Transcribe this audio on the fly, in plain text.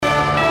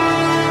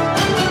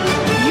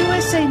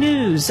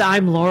News,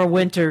 I'm Laura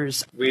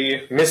Winters.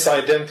 We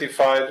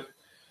misidentified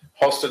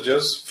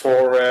hostages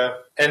for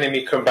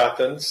enemy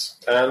combatants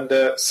and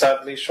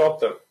sadly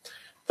shot them.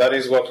 That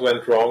is what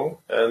went wrong,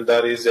 and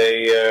that is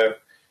a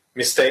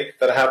mistake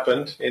that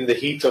happened in the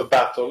heat of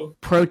battle.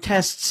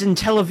 Protests in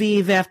Tel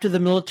Aviv after the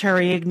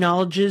military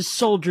acknowledges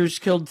soldiers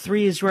killed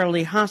 3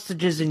 Israeli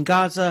hostages in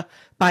Gaza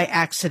by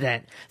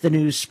accident. The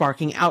news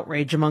sparking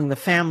outrage among the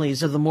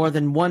families of the more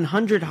than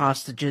 100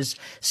 hostages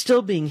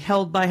still being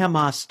held by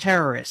Hamas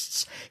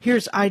terrorists.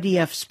 Here's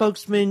IDF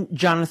spokesman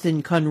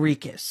Jonathan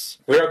Conricus.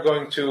 We are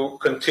going to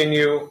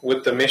continue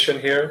with the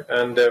mission here,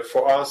 and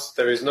for us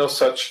there is no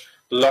such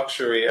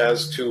luxury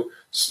as to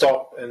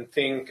stop and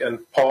think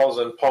and pause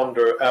and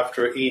ponder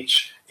after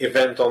each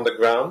event on the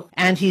ground.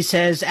 And he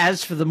says,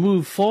 as for the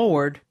move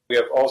forward, we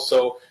have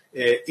also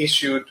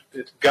issued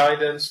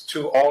guidance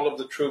to all of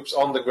the troops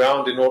on the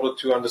ground in order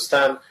to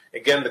understand,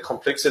 again, the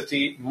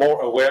complexity,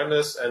 more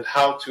awareness, and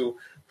how to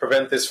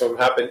prevent this from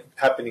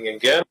happening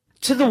again.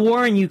 To the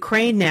war in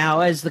Ukraine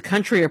now, as the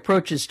country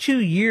approaches 2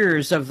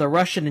 years of the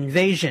Russian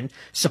invasion,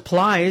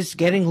 supplies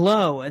getting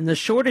low and the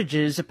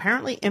shortages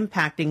apparently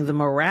impacting the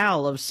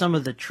morale of some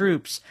of the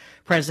troops.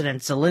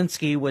 President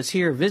Zelensky was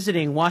here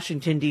visiting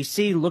Washington,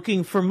 D.C.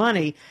 looking for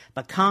money,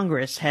 but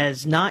Congress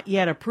has not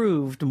yet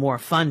approved more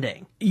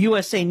funding.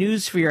 USA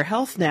News for Your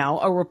Health now.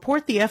 A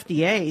report the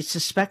FDA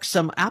suspects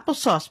some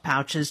applesauce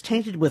pouches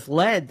tainted with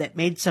lead that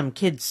made some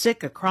kids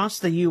sick across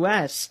the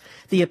U.S.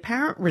 The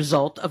apparent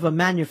result of a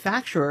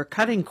manufacturer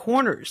cutting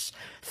corners.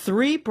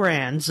 3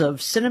 brands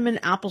of cinnamon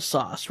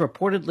applesauce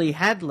reportedly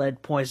had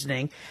lead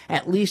poisoning.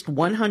 At least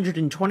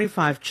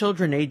 125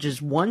 children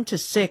ages 1 to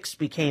 6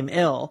 became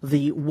ill.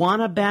 The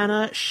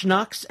Wanabana,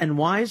 Schnucks, and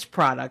Wise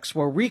products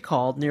were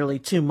recalled nearly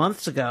 2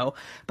 months ago,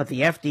 but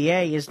the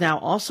FDA is now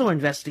also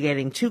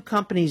investigating 2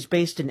 companies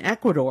based in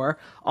Ecuador,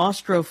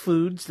 Austro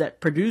Foods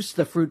that produced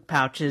the fruit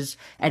pouches,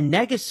 and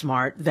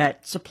Negasmart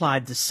that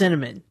supplied the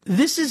cinnamon.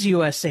 This is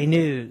USA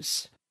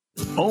News.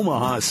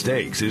 Omaha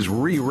Steaks is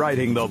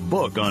rewriting the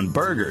book on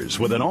burgers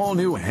with an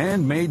all-new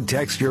handmade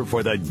texture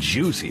for the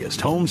juiciest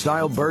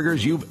home-style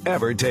burgers you've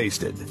ever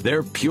tasted.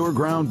 Their pure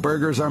ground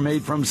burgers are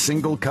made from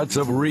single cuts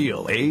of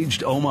real,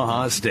 aged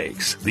Omaha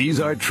steaks. These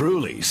are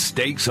truly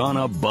steaks on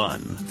a bun.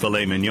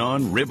 Filet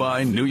mignon,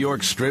 ribeye, New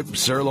York strip,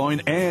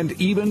 sirloin, and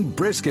even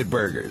brisket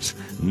burgers.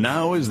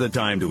 Now is the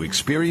time to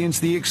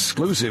experience the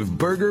exclusive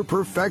Burger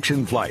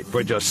Perfection Flight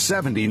for just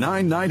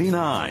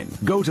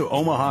 $79.99. Go to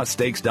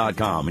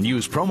omahasteaks.com and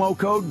use promo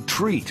code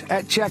TREAT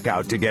at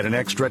checkout to get an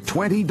extra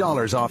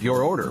 $20 off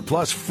your order,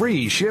 plus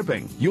free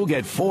shipping. You'll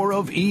get 4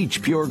 of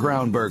each pure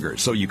ground burger,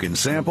 so you can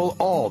sample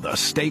all the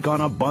steak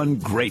on a bun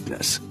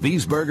greatness.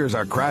 These burgers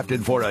are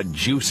crafted for a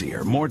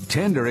juicier, more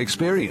tender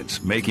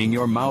experience, making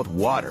your mouth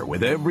water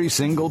with every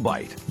single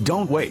bite.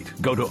 Don't wait.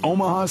 Go to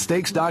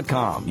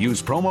omahasteaks.com,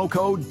 use promo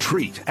code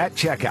TREAT at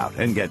checkout,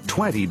 and get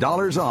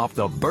 $20 off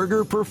the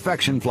Burger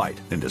Perfection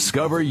Flight and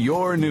discover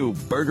your new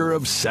burger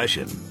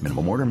obsession.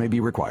 Minimum order may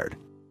be required.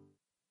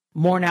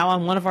 More now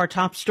on one of our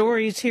top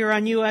stories here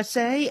on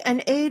USA.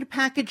 An aid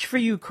package for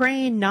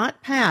Ukraine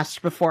not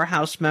passed before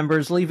House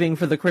members leaving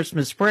for the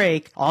Christmas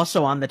break.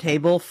 Also on the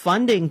table,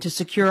 funding to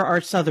secure our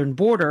southern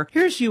border.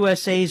 Here's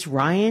USA's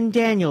Ryan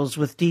Daniels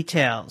with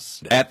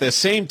details. At the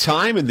same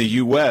time in the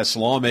U.S.,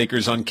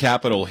 lawmakers on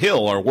Capitol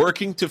Hill are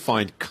working to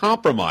find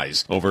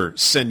compromise over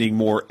sending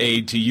more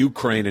aid to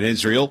Ukraine and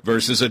Israel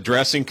versus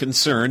addressing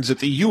concerns at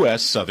the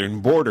U.S. southern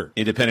border.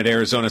 Independent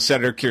Arizona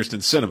Senator Kirsten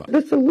Sinema.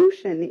 The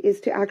solution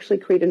is to actually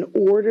create an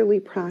orderly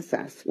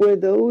process where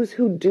those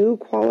who do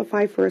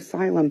qualify for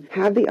asylum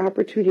have the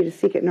opportunity to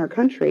seek it in our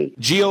country.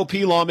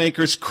 GOP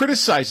lawmakers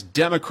criticize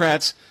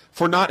Democrats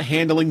for not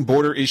handling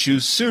border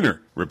issues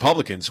sooner.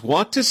 Republicans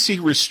want to see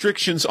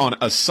restrictions on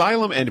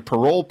asylum and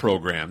parole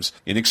programs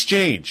in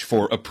exchange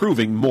for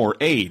approving more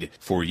aid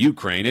for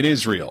Ukraine and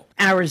Israel.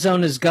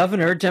 Arizona's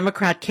governor,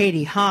 Democrat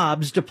Katie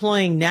Hobbs,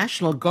 deploying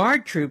National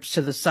Guard troops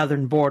to the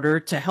southern border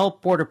to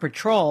help Border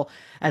Patrol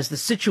as the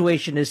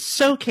situation is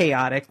so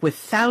chaotic with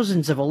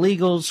thousands of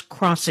illegals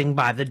crossing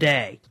by the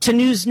day. To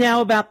news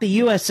now about the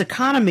U.S.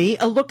 economy,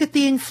 a look at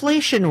the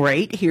inflation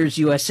rate. Here's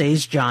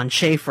USA's John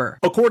Schaefer.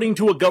 According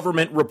to a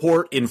government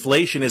report,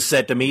 inflation is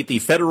set to meet the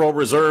Federal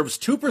Reserve's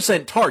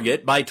 2%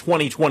 target by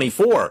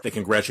 2024. The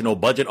Congressional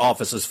Budget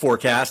Office's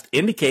forecast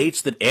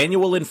indicates that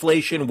annual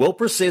inflation will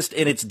persist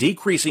in its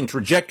decreasing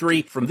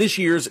trajectory from this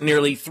year's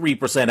nearly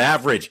 3%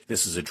 average.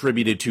 This is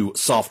attributed to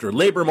softer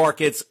labor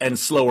markets and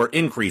slower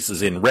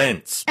increases in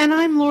rents. And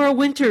I'm Laura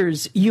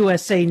Winters,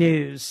 USA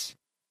News.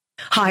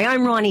 Hi,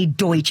 I'm Ronnie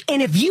Deutsch,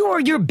 and if you or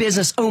your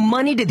business owe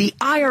money to the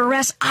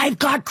IRS, I've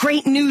got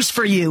great news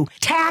for you.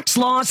 Tax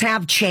laws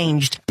have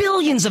changed.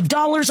 Billions of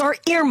dollars are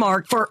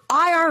earmarked for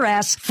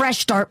IRS Fresh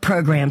Start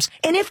programs.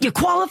 And if you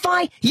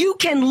qualify, you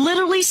can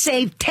literally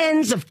save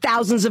tens of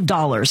thousands of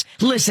dollars.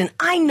 Listen,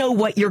 I know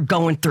what you're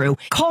going through.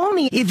 Call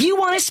me if you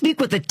want to speak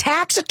with a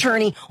tax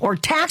attorney or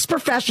tax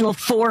professional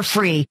for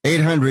free.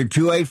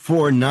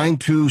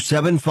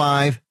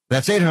 800-284-9275.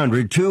 That's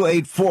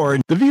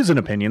 800-284. The views and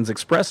opinions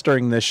expressed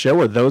during this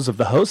show are those of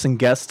the hosts and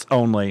guests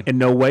only. In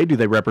no way do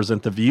they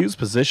represent the views,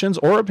 positions,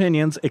 or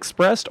opinions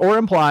expressed or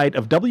implied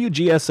of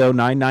WGSO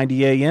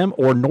 990 AM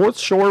or North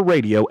Shore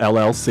Radio,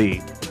 LLC.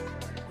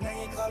 Now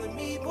you're calling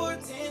me for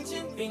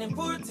attention, feeling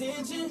for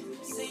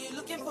attention. Say you're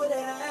looking for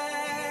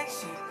that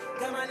action.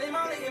 Got my name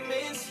all in your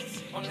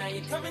mentions. Oh, now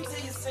you're coming to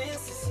your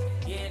senses.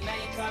 Yeah, now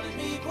you're calling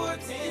me for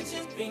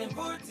attention, feeling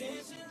for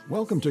attention.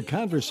 Welcome to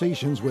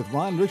Conversations with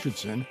Ron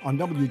Richardson on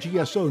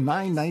WGSO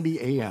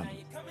 990 AM,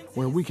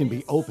 where we can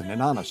be open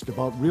and honest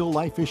about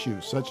real-life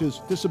issues such as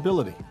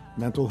disability,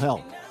 mental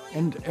health,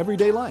 and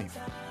everyday life.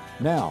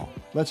 Now,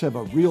 let's have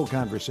a real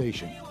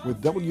conversation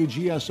with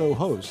WGSO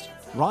host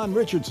Ron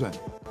Richardson.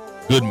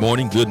 Good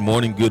morning, good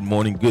morning, good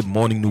morning, good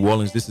morning, New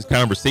Orleans. This is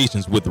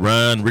Conversations with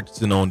Ron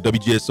Richardson on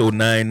WGSO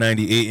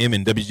 990 AM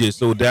and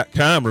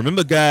WGSO.com.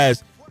 Remember,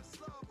 guys,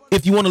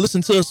 if you want to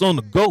listen to us on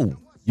the go,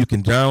 you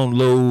can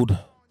download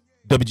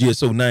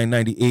WGSO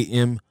 990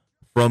 AM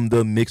from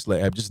the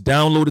Mixler app. Just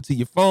download it to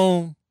your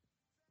phone,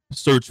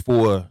 search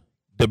for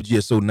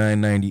WGSO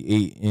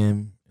 990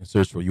 AM, and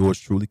search for yours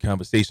truly,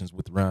 Conversations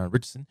with Ron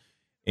Richardson,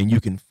 and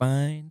you can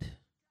find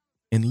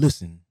and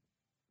listen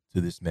to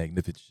this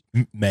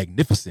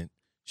magnificent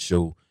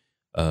show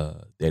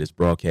that is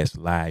broadcast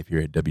live here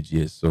at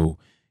WGSO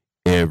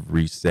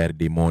every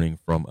Saturday morning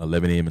from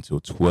 11 a.m.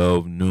 until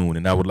 12 noon.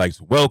 And I would like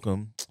to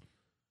welcome,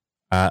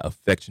 I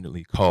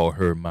affectionately call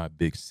her my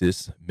big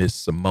sis, Miss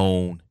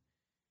Simone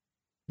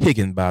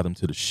Higginbottom,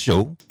 to the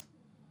show.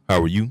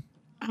 How are you?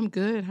 I'm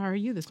good. How are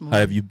you this morning? How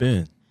have you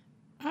been?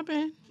 I've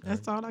been.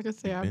 That's all I can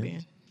say. I've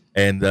been.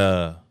 And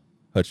her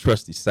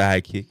trusty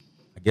sidekick,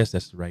 I guess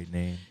that's the right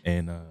name.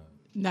 And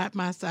not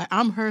my side.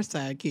 I'm her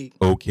sidekick.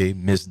 Okay,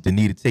 Miss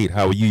Danita Tate.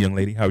 How are you, young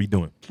lady? How are you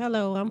doing?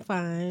 Hello, I'm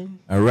fine.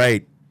 All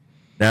right.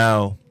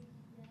 Now,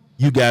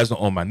 you guys are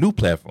on my new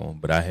platform,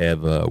 but I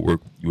have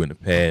worked with you in the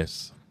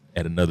past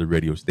at another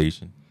radio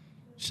station.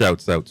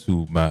 Shouts out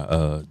to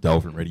my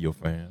Dolphin Radio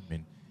fam.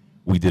 And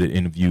we did an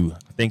interview.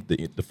 I think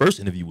the first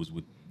interview was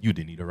with you,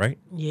 Danita, right?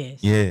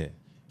 Yes. Yeah.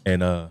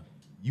 And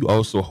you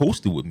also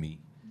hosted with me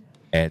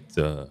at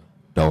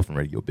Dolphin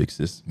Radio, big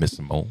sis, Miss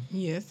Simone.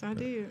 Yes, I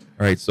did.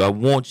 All right. So I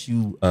want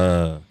you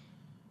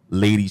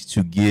ladies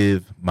to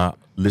give my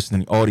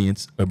listening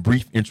audience a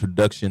brief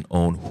introduction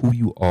on who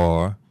you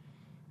are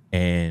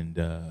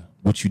and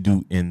what you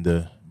do in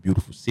the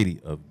beautiful city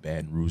of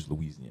Baton Rouge,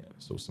 Louisiana.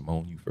 So,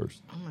 Simone, you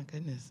first. Oh, my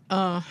goodness.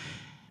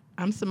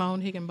 I'm Simone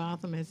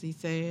Higginbotham, as he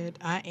said.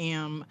 I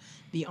am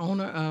the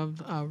owner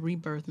of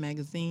Rebirth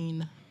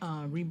Magazine,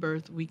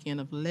 Rebirth Weekend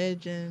of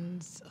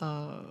Legends,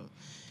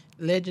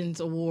 Legends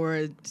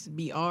Awards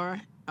BR,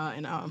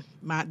 and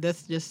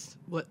that's just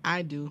what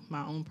I do,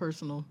 my own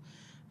personal.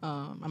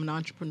 I'm an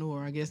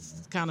entrepreneur, I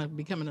guess, kind of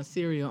becoming a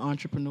serial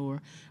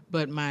entrepreneur.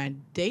 But my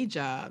day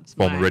jobs...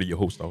 Former radio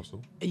host also.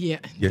 Yeah,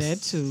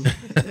 yes. That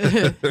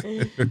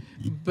too.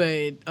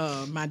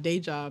 But my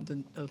day job,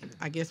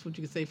 I guess what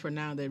you could say for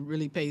now, that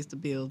really pays the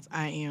bills.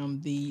 I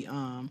am the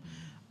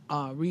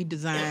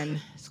Redesign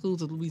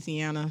Schools of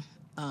Louisiana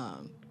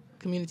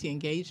Community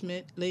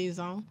Engagement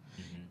Liaison.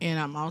 And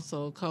I'm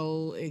also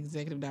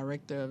co-executive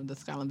director of the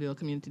Scotlandville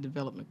Community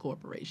Development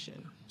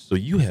Corporation. So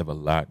you have a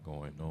lot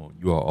going on.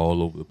 You are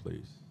all over the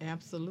place.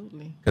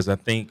 Absolutely. Because I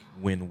think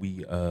when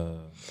we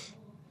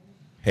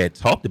had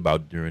talked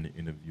about during the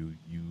interview,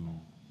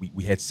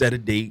 we had set a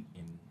date,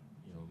 and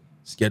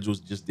schedules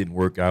just didn't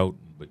work out.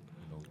 But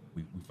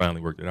we finally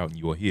worked it out, and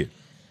you are here.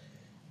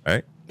 All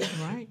right.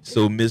 Right.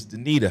 So Ms.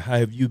 Danita, how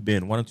have you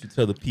been? Why don't you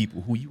tell the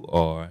people who you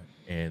are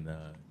and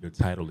your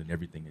title and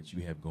everything that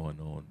you have going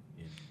on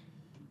in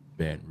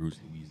Baton Rouge,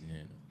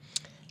 Louisiana?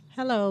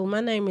 Hello,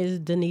 my name is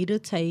Danita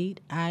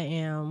Tate. I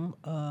am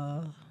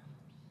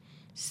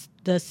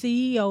the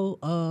CEO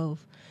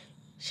of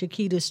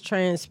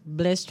Shakita's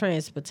Blessed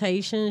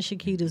Transportation,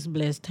 Shakita's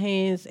Blessed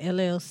Hands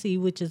LLC,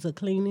 which is a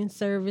cleaning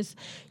service,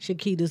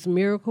 Shakita's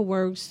Miracle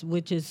Works,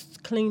 which is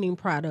cleaning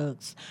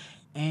products.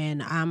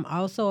 And I'm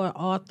also an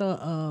author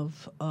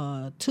of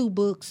 2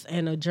 books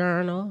and a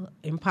journal,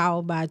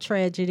 Empowered by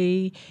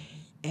Tragedy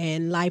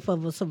and Life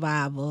of a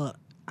Survivor.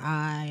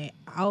 I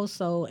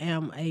also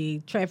am a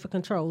traffic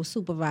control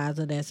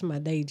supervisor. That's my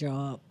day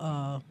job.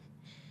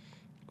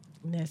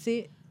 That's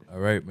it. All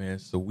right, man.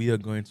 So we are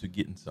going to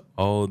get into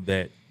all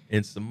that.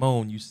 And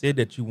Simone, you said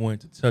that you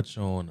wanted to touch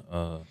on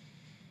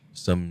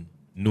some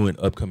new and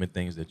upcoming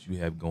things that you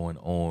have going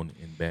on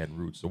in Baton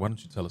Rouge. So why don't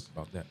you tell us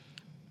about that?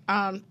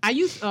 I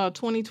use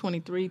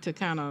 2023 to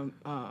kind of,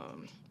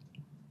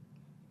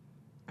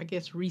 I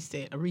guess,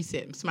 reset.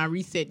 It's my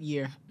reset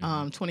year.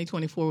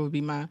 2024 will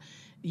be my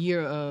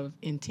year of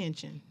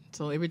intention.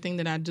 So everything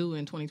that I do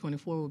in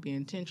 2024 will be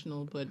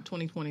intentional, but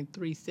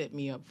 2023 set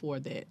me up for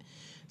that.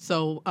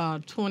 So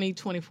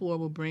 2024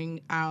 will bring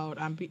out,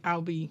 I've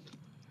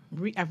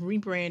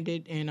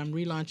rebranded and I'm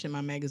relaunching my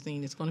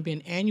magazine. It's going to be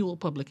an annual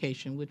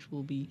publication, which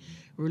will be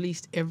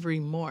released every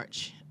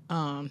March.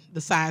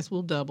 The size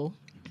will double.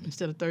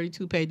 Instead of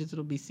 32 pages,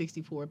 it'll be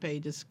 64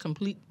 pages,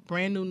 complete,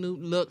 brand new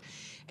look.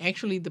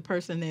 Actually, the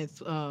person that's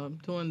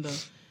doing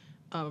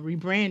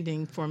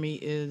rebranding for me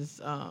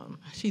is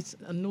she's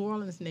a New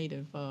Orleans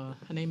native. Her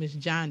name is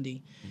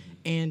Jondi,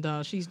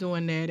 and she's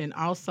doing that. And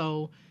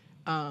also,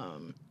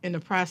 in the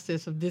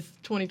process of this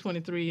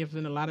 2023, have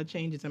been a lot of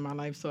changes in my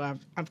life. So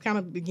I've kind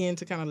of began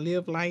to kind of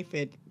live life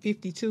at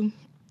 52.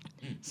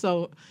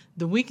 So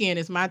the weekend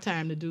is my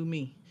time to do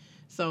me.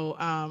 So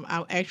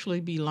I'll actually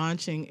be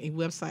launching a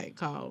website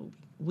called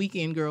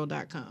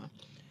weekendgirl.com.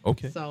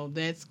 Okay. So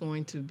that's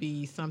going to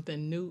be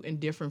something new and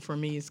different for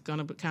me. It's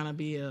going to kind of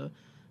be a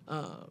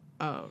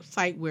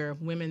site where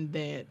women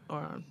that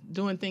are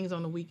doing things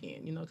on the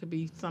weekend, it could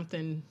be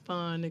something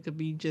fun. It could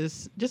be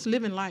just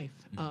living life.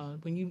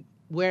 When you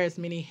wear as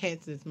many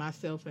hats as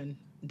myself and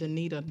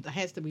Danita, the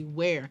hats that we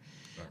wear,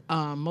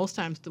 most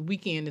times the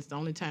weekend is the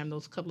only time,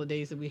 those couple of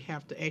days, that we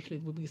have to actually,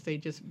 what we say,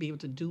 just be able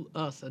to do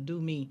us or do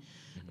me.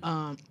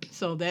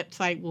 So that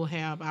site will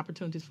have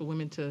opportunities for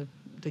women to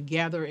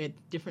gather at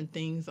different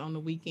things on the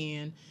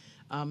weekend,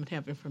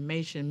 have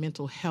information,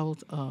 mental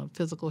health,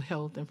 physical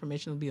health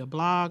information. There'll be a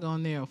blog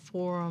on there, a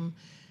forum.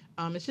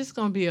 It's just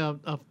going to be a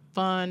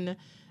fun,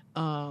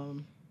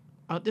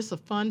 just a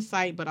fun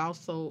site, but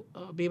also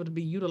be able to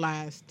be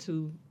utilized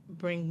to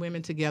bring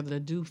women together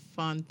to do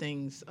fun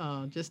things,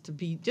 just to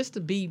be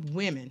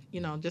women,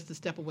 just to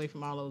step away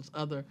from all those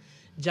other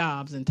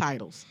jobs and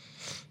titles.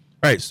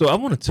 All right, so I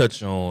want to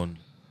touch on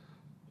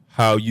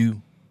how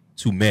you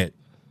two met,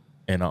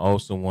 and I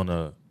also want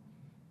to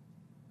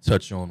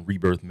touch on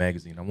Rebirth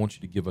Magazine. I want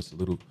you to give us a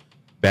little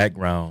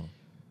background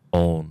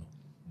on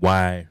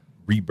why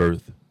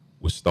Rebirth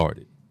was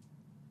started.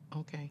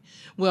 Okay.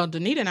 Well,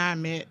 Danita and I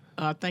met,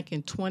 I think,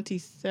 in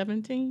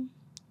 2017,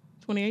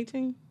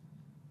 2018?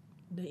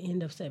 The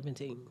end of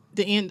 17.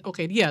 The end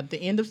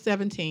of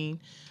 17.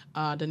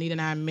 Danita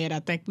and I met. I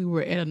think we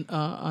were at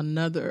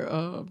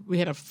another, we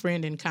had a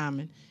friend in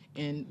common,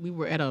 and we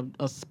were at a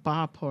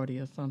spa party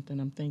or something,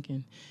 I'm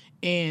thinking.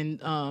 And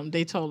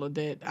they told her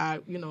that I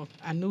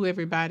knew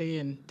everybody,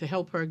 and to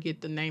help her get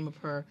the name of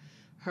her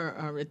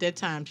at that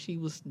time, she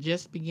was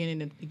just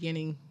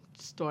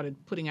started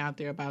putting out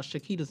there about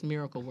Shakita's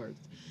Miracle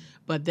Works.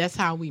 But that's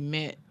how we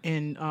met.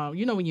 And,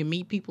 when you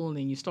meet people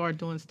and you start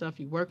doing stuff,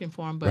 you're working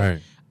for them. But right.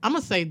 I'm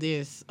going to say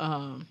this.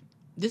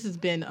 This has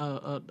been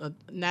a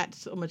not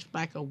so much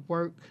like a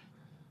work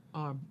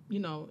or,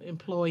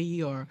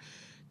 employee or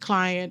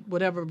client,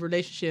 whatever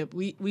relationship.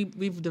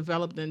 We've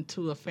developed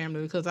into a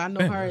family, because I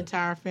know her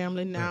entire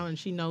family now, and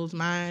she knows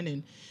mine.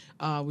 And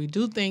we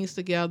do things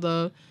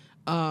together.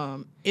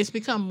 It's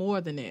become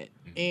more than that.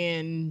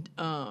 And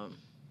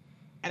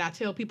I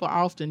tell people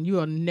often, you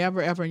will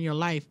never, ever in your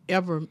life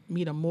ever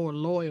meet a more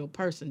loyal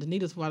person.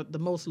 Danita's the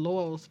most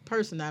loyal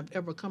person I've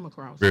ever come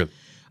across. Really?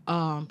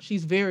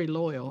 She's very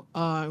loyal.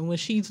 When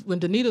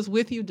Danita's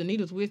with you,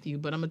 Danita's with you.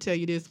 But I'm going to tell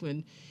you this,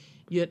 when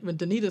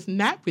Danita's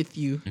not with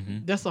you,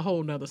 that's a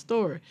whole nother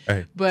story.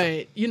 Right.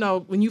 But,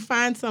 when you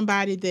find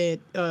somebody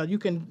that you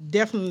can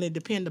definitely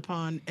depend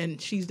upon,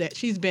 and she's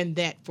been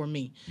that for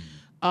me.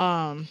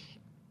 And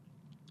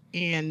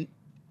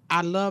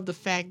I love the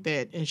fact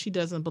that, and she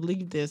doesn't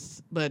believe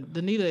this, but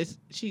Danita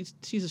she's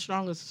the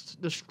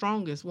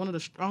strongest, one of the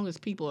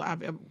strongest people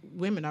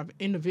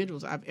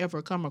individuals I've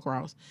ever come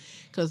across.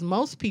 Because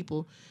most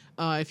people,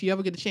 if you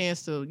ever get a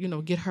chance to,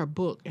 get her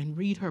book and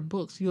read her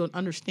books, you'll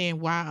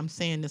understand why I'm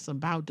saying this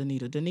about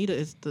Danita. Danita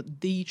is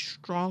the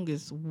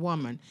strongest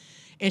woman.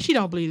 And she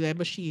don't believe that,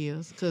 but she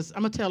is. Because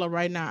I'm going to tell her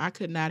right now, I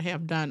could not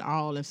have done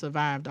all and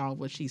survived all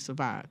what she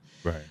survived.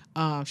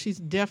 Right. She's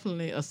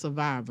definitely a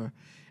survivor.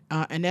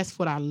 And that's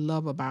what I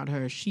love about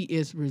her. She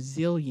is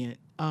resilient.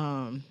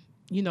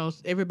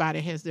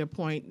 Everybody has their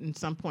point in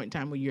some point in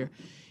time where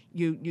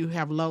you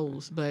have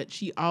lows, but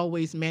she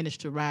always managed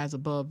to rise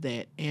above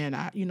that. And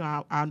I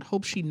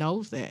hope she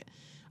knows that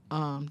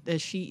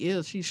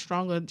she's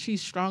stronger.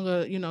 She's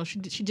stronger.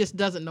 She just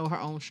doesn't know her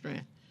own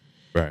strength.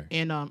 Right.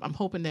 And I'm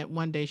hoping that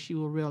one day she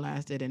will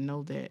realize that and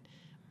know that.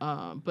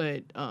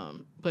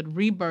 But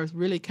Rebirth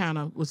really kind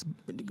of was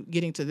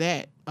getting to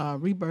that.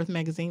 Rebirth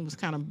Magazine was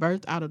kind of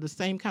birthed out of the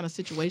same kind of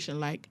situation,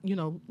 like,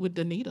 with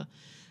Danita.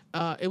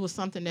 It was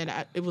something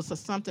that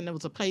something that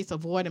was a place, a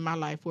void in my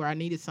life where I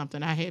needed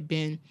something. I had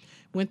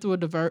went through a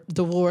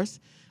divorce,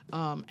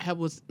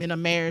 was in a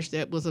marriage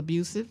that was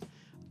abusive,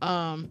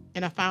 and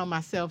I found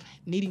myself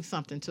needing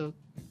something to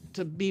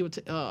be able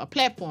to, a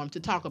platform to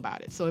talk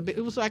about it. So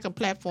it was like a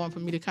platform for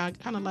me to kind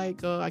of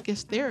like, I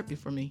guess, therapy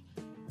for me.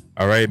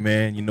 All right,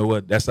 man. You know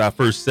what? That's our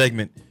first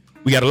segment.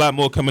 We got a lot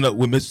more coming up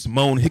with Miss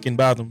Simone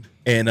Hickenbotham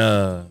and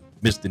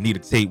Miss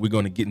Danita Tate. We're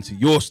going to get into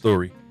your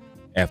story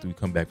after we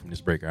come back from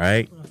this break, all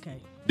right? Okay.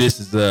 This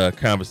is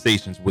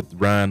Conversations with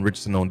Ron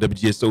Richardson on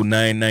WGSO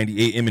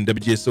 990 AM and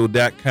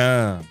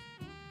WGSO.com.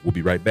 We'll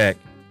be right back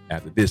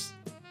after this.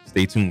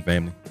 Stay tuned,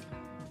 family.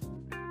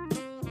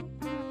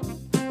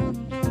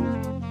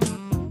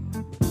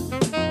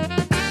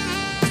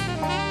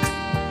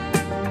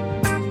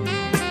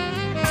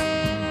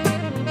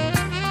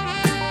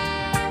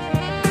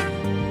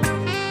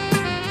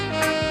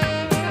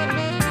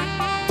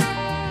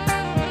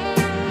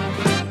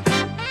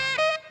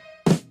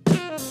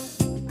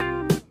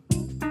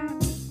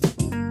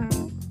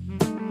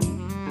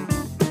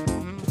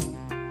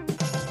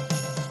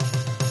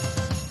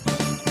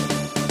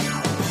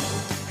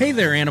 Hey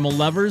there, animal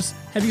lovers.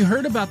 Have you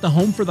heard about the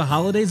Home for the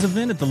Holidays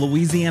event at the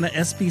Louisiana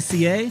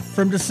SPCA?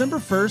 From December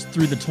 1st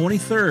through the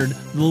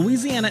 23rd, the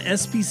Louisiana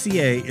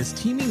SPCA is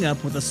teaming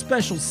up with a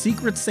special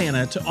Secret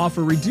Santa to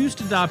offer reduced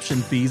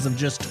adoption fees of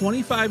just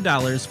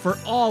 $25 for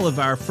all of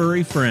our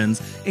furry friends,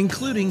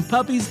 including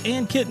puppies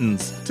and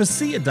kittens. To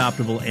see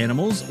adoptable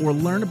animals or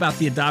learn about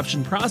the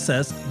adoption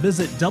process,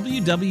 visit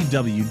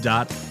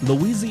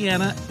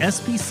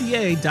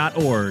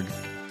www.louisianaspca.org.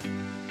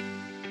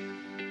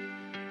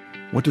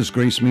 What does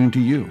Grace mean to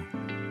you?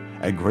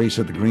 At Grace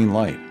at the Green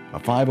Light, a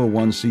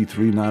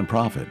 501c3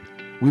 nonprofit,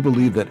 we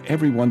believe that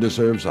everyone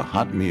deserves a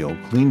hot meal,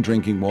 clean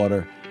drinking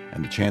water,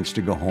 and the chance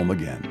to go home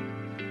again.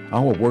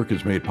 Our work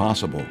is made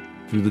possible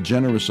through the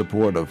generous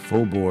support of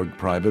Faubourg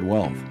Private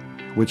Wealth,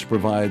 which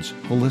provides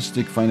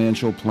holistic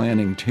financial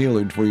planning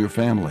tailored for your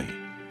family.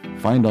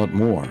 Find out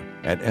more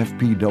at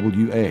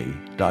fpwa.com.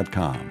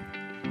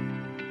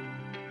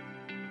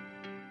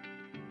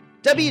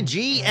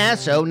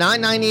 WGSO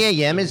 990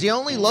 AM is the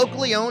only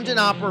locally owned and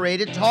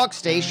operated talk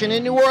station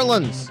in New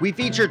Orleans. We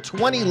feature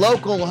 20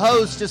 local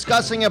hosts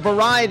discussing a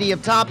variety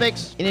of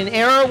topics. In an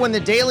era when the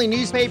daily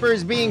newspaper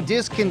is being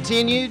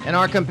discontinued and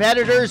our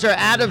competitors are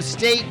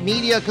out-of-state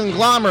media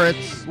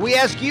conglomerates, we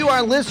ask you,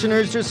 our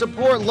listeners, to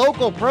support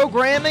local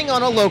programming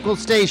on a local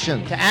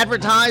station. To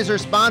advertise or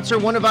sponsor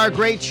one of our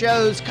great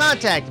shows,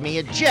 contact me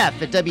at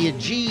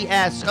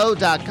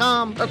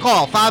jeff@wgso.com or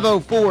call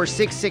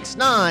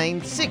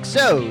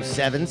 504-669-6076.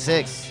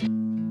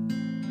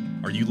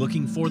 Are you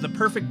looking for the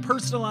perfect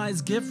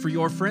personalized gift for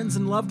your friends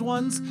and loved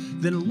ones?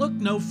 Then look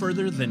no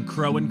further than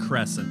Crow and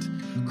Crescent.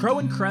 Crow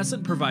and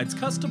Crescent provides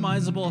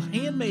customizable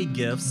handmade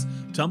gifts,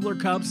 tumbler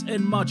cups,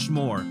 and much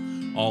more.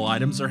 All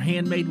items are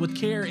handmade with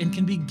care and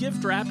can be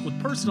gift wrapped with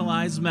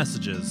personalized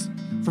messages.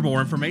 For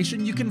more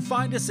information, you can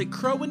find us at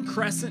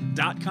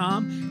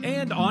crowandcrescent.com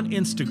and on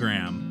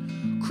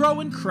Instagram.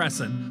 Crow and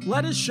Crescent,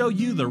 let us show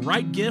you the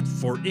right gift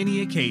for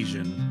any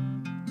occasion.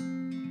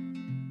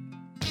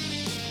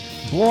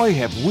 Boy,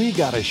 have we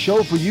got a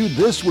show for you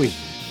this week.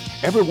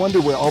 Ever wonder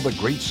where all the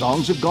great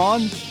songs have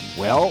gone?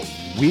 Well,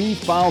 we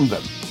found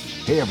them.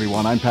 Hey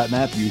everyone, I'm Pat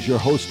Matthews, your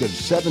host of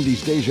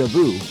 70s Deja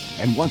Vu,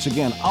 and once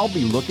again, I'll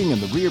be looking in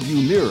the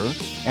rearview mirror,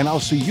 and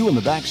I'll see you in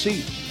the back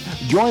seat.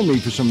 Join me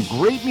for some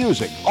great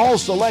music, all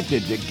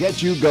selected to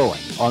get you going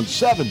on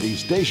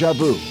 70s Deja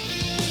Vu.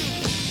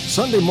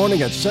 Sunday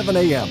morning at 7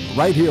 a.m.,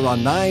 right here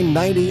on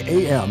 990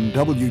 AM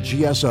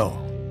WGSO.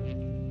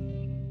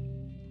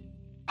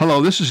 Hello,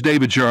 this is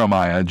David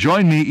Jeremiah.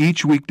 Join me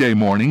each weekday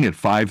morning at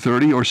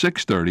 5:30 or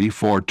 6:30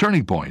 for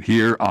Turning Point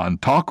here on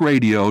Talk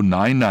Radio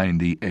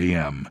 990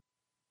 AM.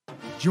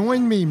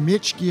 Join me,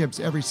 Mitch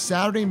Gibbs, every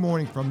Saturday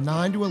morning from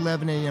 9 to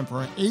 11 a.m. for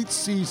our 8th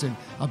season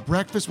of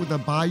Breakfast with the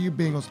Bayou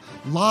Bengals,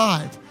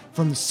 live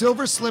from the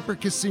Silver Slipper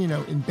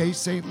Casino in Bay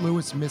St.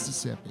 Louis,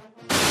 Mississippi.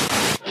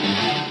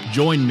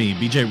 Join me,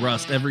 BJ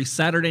Rust, every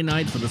Saturday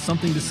night for the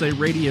Something to Say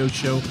radio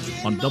show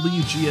on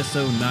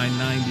WGSO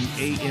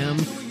 990 AM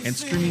and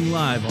streaming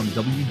live on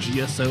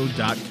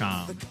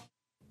WGSO.com.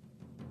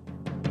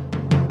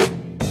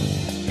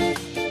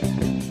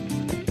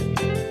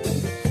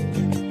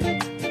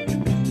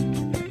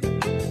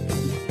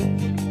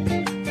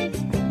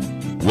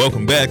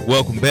 Welcome back,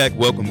 welcome back,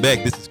 welcome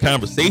back. This is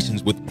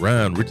Conversations with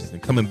Ron Richardson,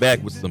 coming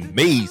back with some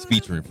Maze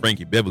featuring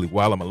Frankie Beverly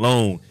while I'm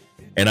alone.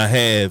 And I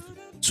have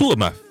two of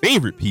my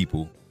favorite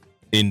people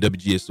in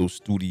WGSO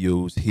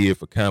studios here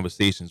for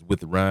Conversations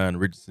with Ron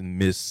Richardson,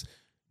 Miss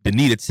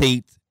Danita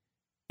Tate,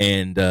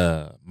 and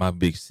my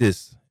big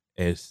sis,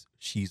 as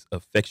she's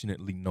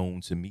affectionately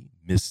known to me,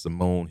 Miss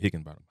Simone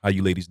Higginbottom. How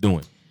you ladies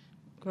doing?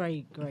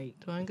 Great.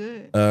 Doing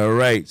good. All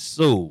right.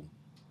 So,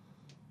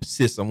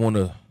 sis, I want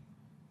to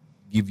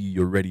give you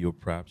your radio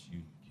props.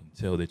 You can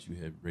tell that you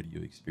have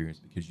radio experience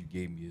because you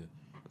gave me a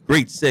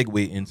great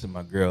segue into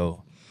my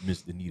girl,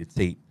 Miss Danita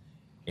Tate,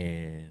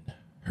 and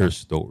her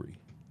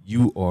story.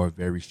 You are a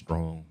very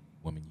strong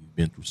woman. You've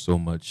been through so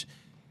much,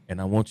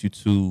 and I want you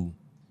to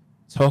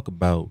talk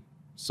about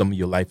some of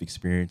your life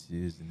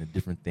experiences and the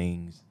different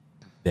things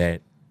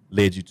that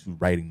led you to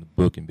writing the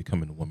book and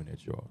becoming the woman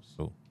that you are.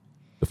 So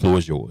the floor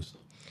is yours.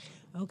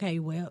 Okay,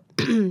 well,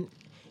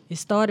 it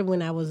started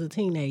when I was a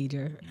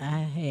teenager. I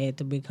had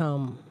to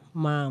become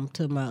mom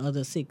to my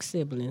other 6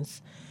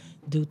 siblings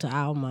due to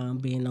our mom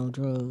being on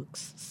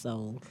drugs.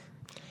 So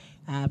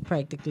I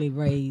practically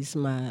raised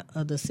my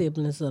other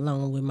siblings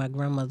along with my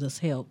grandmother's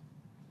help.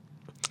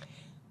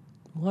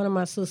 One of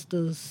my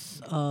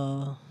sisters,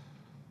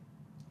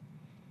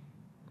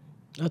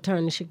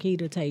 attorney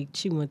Shakita Tate,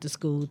 she went to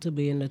school to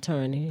be an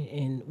attorney,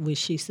 in which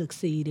she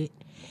succeeded.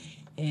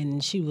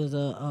 And she was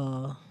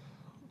a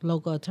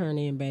local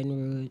attorney in Baton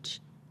Rouge.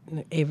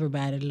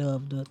 Everybody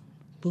loved her.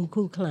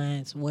 Buku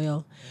clients.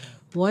 Well,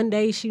 one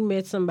day she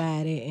met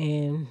somebody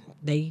and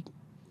they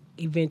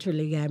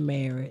eventually got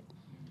married.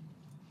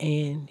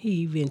 And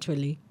he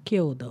eventually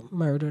killed her,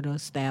 murdered her,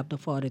 stabbed her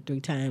 43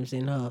 times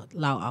in her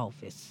law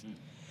office,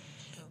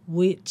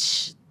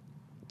 which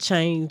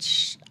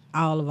changed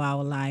all of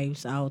our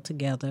lives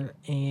altogether.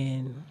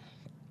 And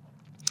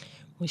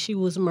when she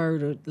was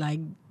murdered, like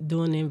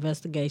doing the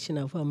investigation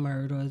of her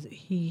murder,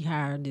 he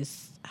hired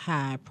this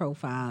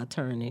high-profile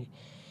attorney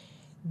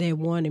that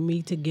wanted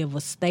me to give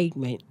a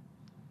statement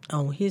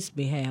on his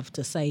behalf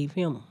to save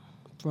him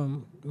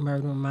from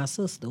murdering my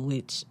sister,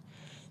 which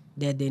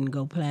that didn't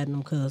go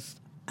platinum because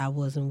I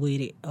wasn't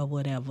with it or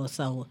whatever.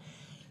 So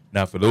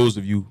now, for those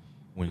of you,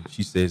 when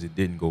she says it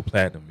didn't go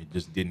platinum, it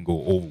just didn't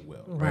go over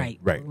well. Right.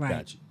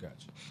 Gotcha.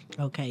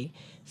 Okay.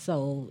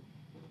 So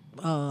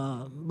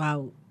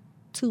about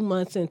 2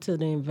 months into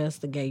the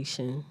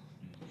investigation,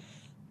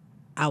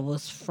 I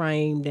was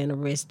framed and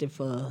arrested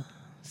for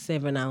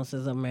 7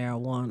 ounces of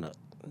marijuana.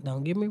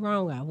 Don't get me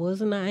wrong, I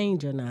wasn't an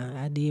angel now.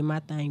 I did my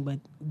thing, but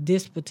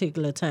this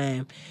particular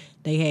time,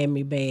 they had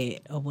me bad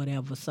or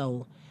whatever.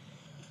 So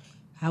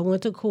I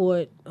went to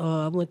court,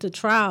 I went to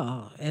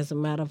trial, as a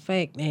matter of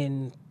fact,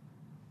 and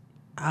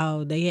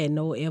they had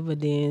no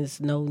evidence,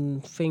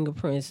 no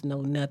fingerprints, no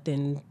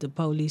nothing. The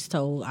police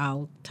told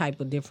all type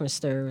of different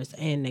stories,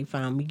 and they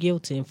found me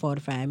guilty in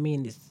 45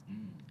 minutes.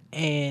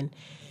 And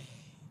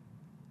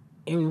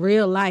in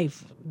real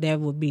life, that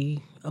would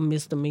be a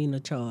misdemeanor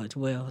charge.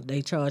 Well,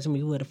 they charged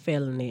me with a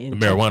felony. The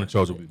marijuana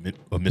charge would be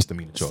a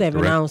misdemeanor charge, 7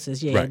 correct?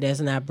 ounces, yeah, Right.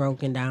 that's not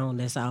broken down,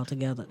 that's all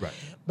together. Right.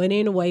 But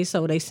anyway,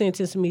 so they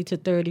sentenced me to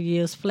 30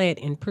 years flat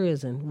in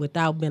prison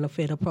without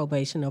benefit of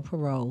probation or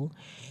parole,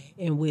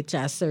 in which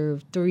I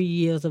served 3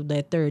 years of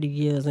that 30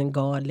 years, and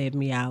God let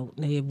me out.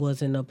 It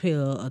wasn't an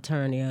appeal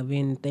attorney of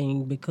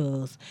anything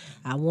because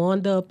I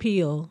won the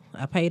appeal.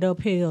 I paid the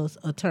appeals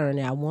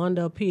attorney. I won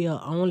the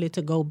appeal only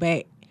to go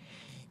back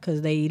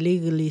because they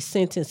illegally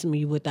sentenced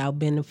me without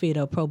benefit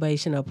of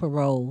probation or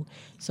parole.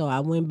 So I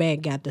went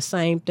back, got the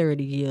same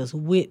 30 years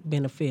with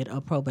benefit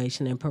of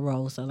probation and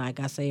parole. So like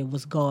I say, it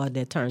was God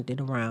that turned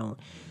it around.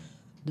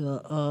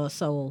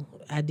 So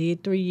I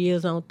did 3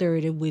 years on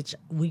 30, which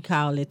we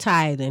call it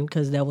tithing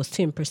because that was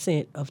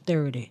 10% of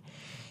 30.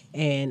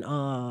 And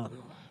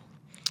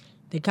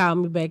they called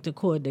me back to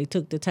court. They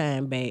took the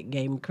time back,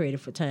 gave me credit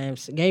for time,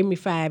 gave me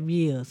 5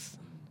 years,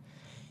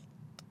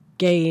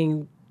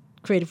 gave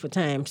credit for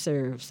time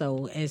served.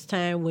 So as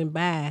time went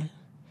by,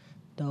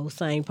 those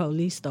same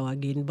police started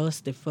getting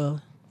busted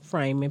for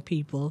framing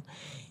people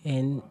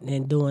and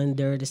doing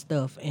dirty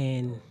stuff.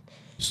 And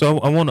so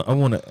I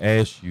wanna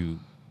ask you,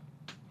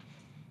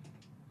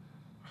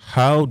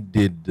 how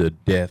did the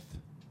death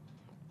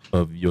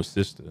of your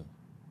sister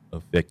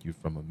affect you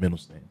from a mental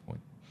standpoint?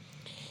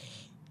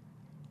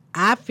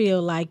 I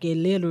feel like it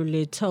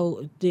literally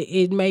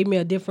it made me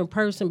a different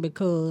person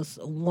because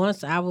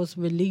once I was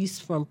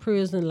released from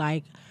prison,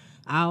 like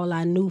all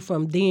I knew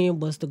from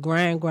then was to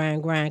grind,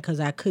 because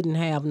I couldn't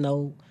have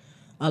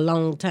a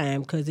long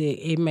time because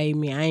it made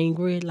me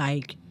angry.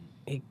 Like,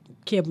 it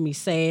kept me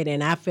sad,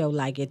 and I felt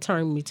like it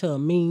turned me to a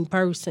mean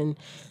person.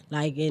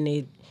 Like, and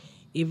if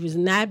it's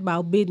not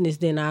about business,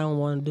 then I don't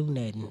want to do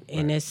nothing. Right.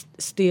 And that's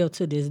still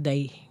to this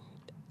day.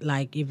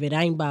 Like, if it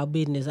ain't about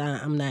business,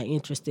 I'm not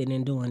interested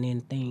in doing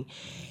anything.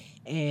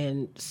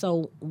 And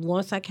so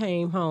once I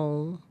came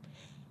home,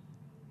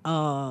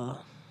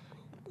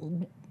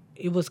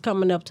 it was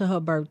coming up to her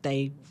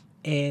birthday,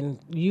 and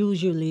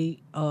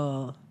usually,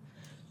 well,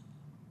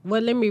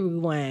 let me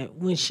rewind.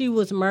 When she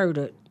was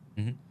murdered,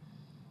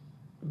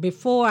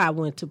 before I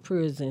went to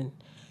prison,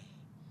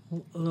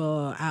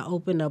 I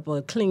opened up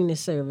a cleaning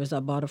service. I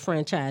bought a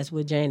franchise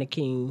with Jana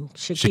King.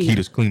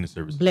 Shakita's Cleaning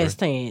Service.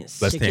 Blessed right? Hands.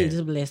 Blessed Shakita's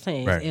Hands. Blessed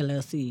Hands, right.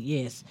 LLC,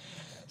 yes.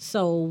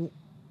 So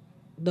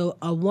the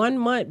 1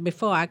 month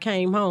before I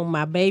came home,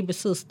 my baby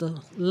sister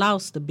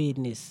lost the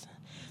business.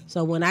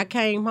 So when I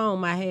came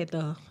home, I had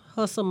to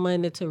hustle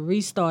money to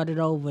restart it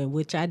over,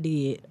 which I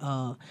did.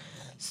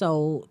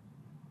 So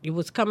it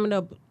was coming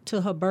up to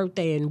her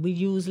birthday, and we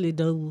usually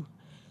do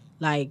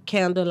like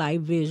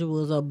candlelight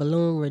visuals or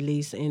balloon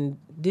release. And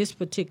this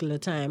particular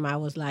time, I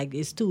was like,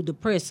 it's too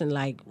depressing.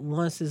 Like,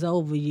 once it's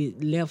over, you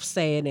left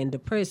sad and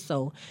depressed.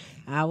 So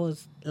I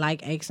was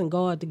like asking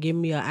God to give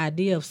me an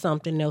idea of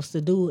something else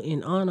to do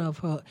in honor of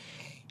her.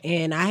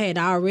 And I had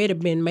already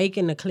been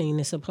making the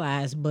cleaning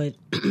supplies, but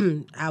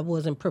I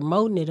wasn't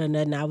promoting it or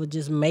nothing. I was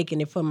just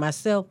making it for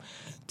myself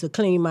to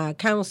clean my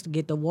accounts, to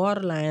get the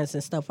water lines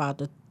and stuff out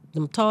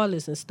them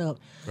toilets and stuff.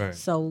 Right.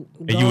 So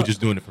and you were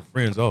just doing it for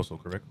friends also,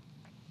 correct?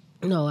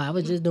 No, I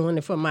was just doing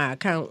it for my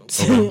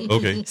accounts.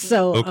 Okay.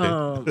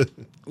 So,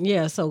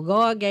 yeah, so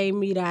God gave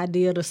me the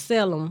idea to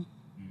sell them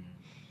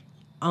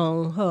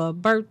on her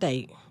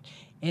birthday.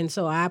 And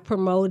so I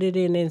promoted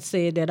it and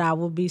said that I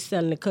would be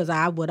selling it because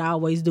I would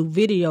always do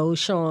videos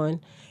showing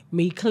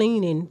me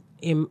cleaning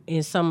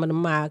in some of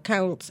my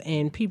accounts.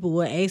 And people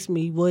would ask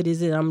me, what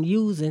is it I'm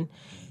using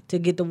to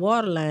get the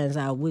water lines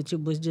out, which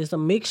it was just a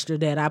mixture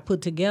that I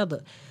put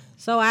together.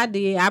 So I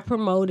did. I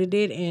promoted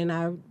it, and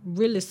I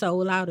really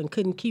sold out and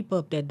couldn't keep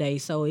up that day.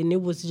 So, and it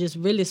was just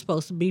really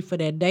supposed to be for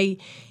that day.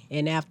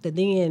 And after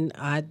then,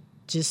 I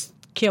just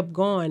kept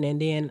going.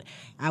 And then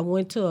I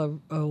went to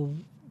a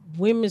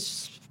women's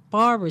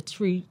spa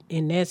retreat,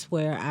 and that's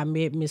where I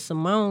met Miss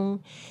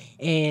Simone.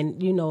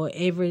 And, you know,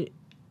 every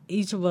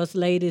each of us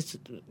ladies,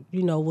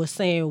 was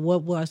saying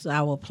what was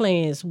our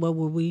plans, what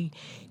were we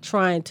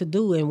trying to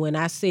do. And when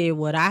I said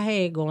what I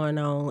had going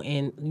on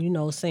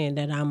and, saying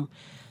that I'm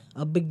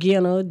a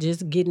beginner,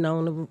 just getting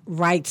on the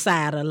right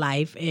side of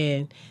life,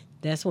 and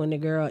that's when the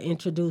girl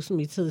introduced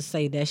me to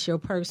say, that's your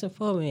person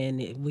for me,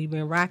 and we've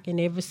been rocking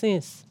ever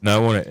since. Now I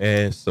want to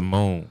ask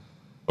Simone,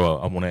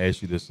 I want to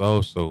ask you this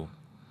also.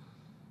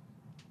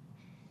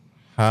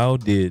 How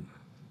did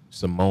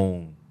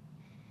Simone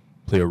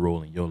play a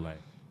role in your life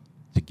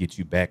to get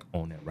you back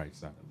on that right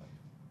side of life?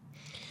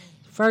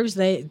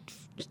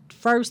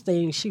 First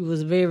thing, she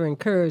was very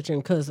encouraging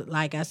because,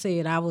 like I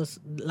said, I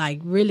was like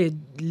really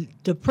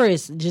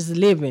depressed, just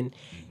living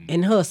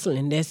and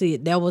hustling. That's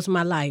it. That was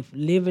my life,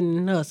 living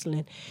and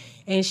hustling.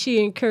 And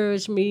she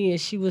encouraged me,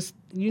 and she was,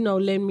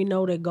 letting me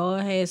know that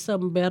God had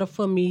something better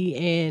for me.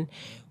 And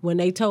when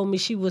they told me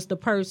she was the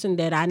person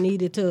that I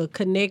needed to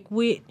connect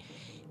with,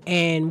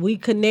 and we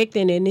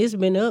connected, and it's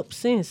been up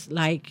since.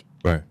 Like,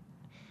 right.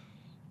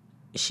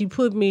 She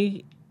put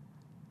me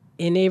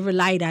in every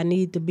light I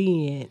need to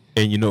be in.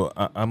 And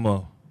I'm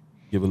gonna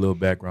give a little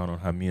background on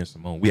how me and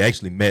Simone, we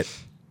actually met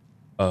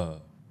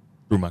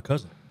through my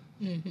cousin.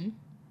 Mm-hmm.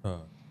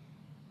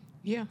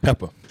 Yeah.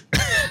 Pepper.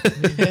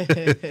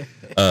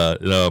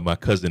 My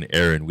cousin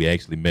Aaron. We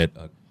actually met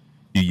a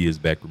few years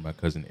back with my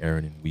cousin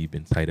Aaron, and we've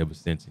been tight ever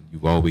since. And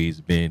you've always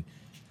been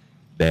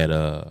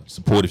that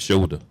supportive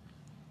shoulder,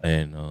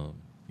 and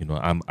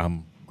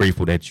I'm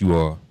grateful that you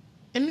are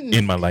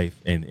in my life,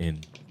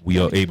 and we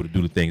are able to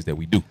do the things that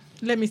we do.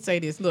 Let me say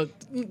this. Look,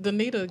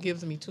 Danita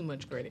gives me too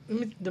much credit.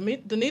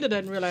 Danita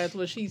doesn't realize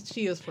what she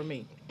is for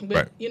me.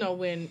 But,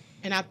 right.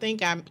 And I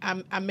think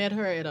I met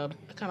her at a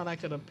kind of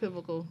like at a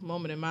pivotal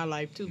moment in my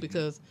life, too,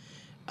 because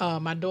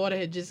my daughter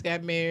had just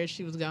got married.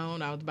 She was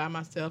gone. I was by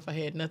myself. I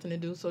had nothing to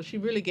do. So she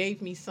really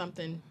gave me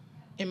something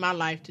in my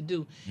life to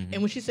do. Mm-hmm.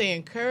 And when she say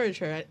encourage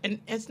her, and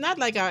it's not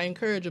like I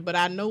encourage her, but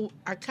I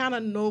kind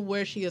of know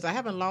where she is. I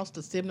haven't lost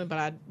a sibling, but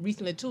I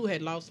recently, too,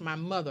 had lost my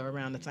mother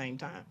around the same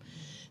time.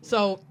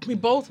 So we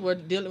both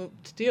deal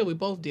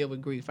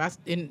with grief. And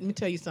let me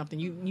tell you something.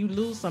 You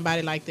lose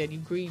somebody like that, you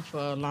grieve for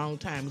a long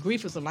time.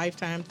 Grief is a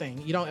lifetime thing.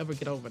 You don't ever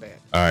get over that.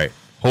 All right.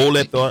 Hold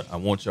that thought. I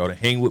want y'all to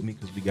hang with me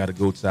because we got to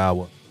go to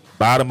our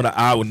bottom of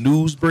the hour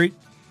news break.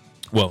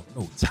 Well,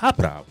 no, top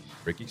of the hour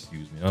break.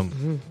 Excuse me.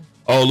 I'm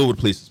all over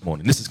the place this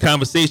morning. This is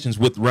Conversations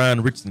with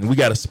Ron Richardson. We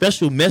got a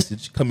special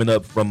message coming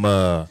up from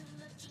my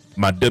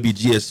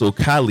WGSO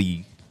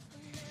colleague.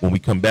 When we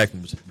come back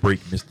from this break,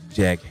 Mr.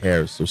 Jack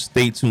Harris. So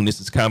stay tuned.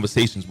 This is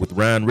Conversations with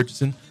Ron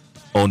Richardson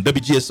on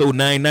WGSO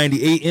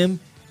 990 AM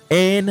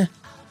and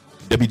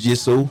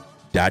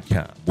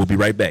WGSO.com. We'll be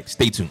right back.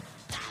 Stay tuned.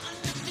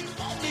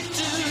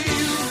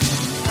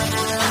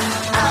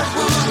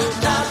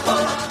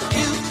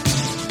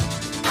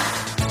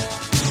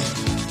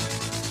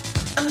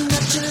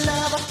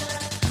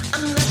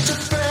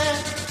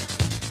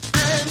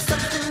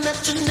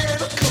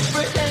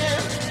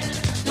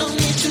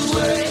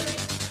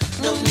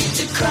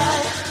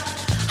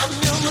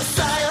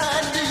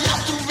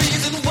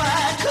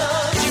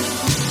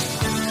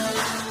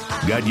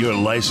 Got your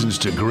license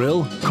to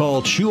grill?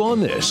 Call Chew on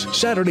This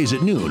Saturdays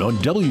at noon on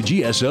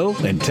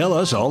WGSO and tell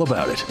us all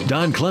about it.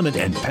 Don Clement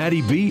and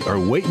Patty B are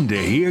waiting to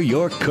hear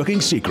your cooking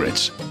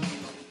secrets.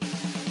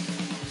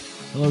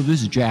 Hello,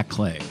 this is Jack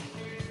Clegg.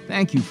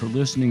 Thank you for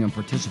listening and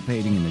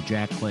participating in the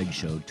Jack Clegg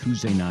Show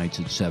Tuesday nights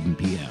at 7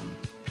 p.m.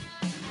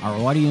 Our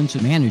audience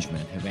and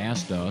management have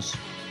asked us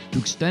to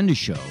extend the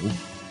show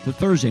to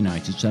Thursday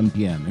nights at 7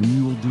 p.m., and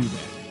we will do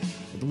that,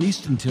 at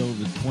least until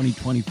the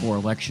 2024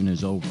 election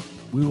is over.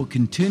 We will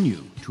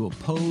continue to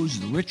oppose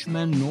the rich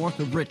men north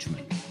of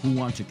Richmond who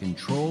want to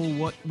control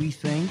what we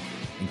think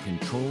and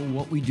control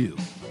what we do.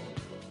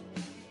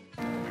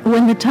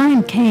 When the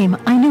time came,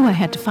 I knew I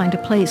had to find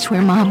a place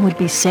where Mom would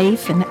be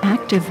safe and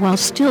active while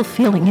still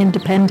feeling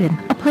independent.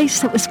 A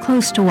place that was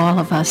close to all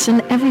of us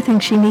and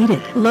everything she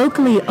needed.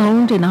 Locally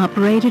owned and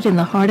operated in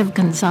the heart of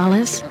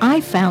Gonzales,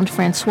 I found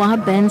Francois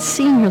Ben's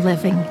Senior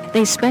Living.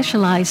 They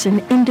specialize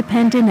in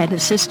independent and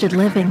assisted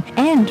living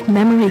and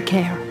memory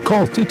care.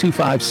 Call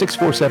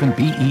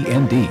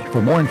 225-647-BEND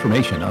for more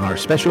information on our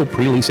special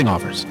pre-leasing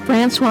offers.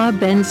 Francois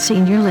Ben's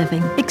Senior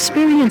Living.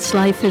 Experience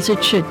life as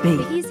it should be.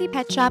 Big Easy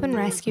Pet Shop and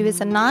Rescue is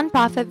a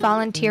non-profit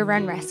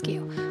volunteer-run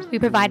rescue. We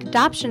provide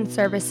adoption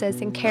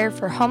services and care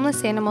for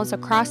homeless animals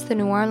across the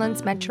New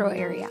Orleans metro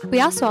area.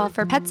 We also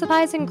offer pet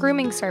supplies and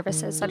grooming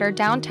services at our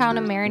downtown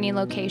and Marigny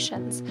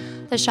locations.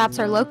 The shops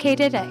are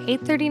located at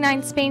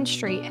 839 Spain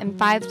Street and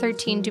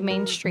 513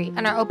 Dumaine Street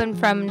and are open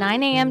from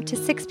 9 a.m. to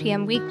 6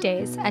 p.m.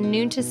 weekdays and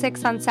noon to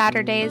 6 on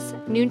Saturdays,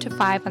 noon to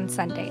 5 on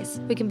Sundays.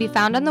 We can be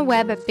found on the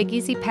web at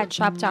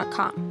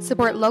BigEasyPetShop.com.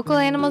 Support local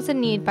animals in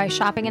need by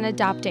shopping and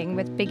adopting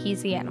with Big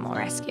Easy Animal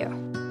Rescue.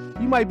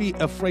 You might be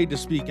afraid to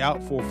speak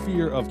out for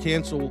fear of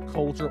cancel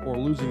culture or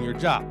losing your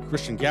job.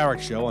 Christian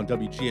Garrick's show on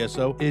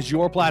WGSO is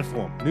your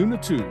platform. Noon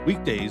to 2,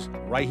 weekdays,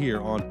 right here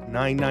on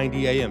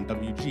 990 AM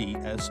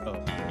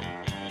WGSO.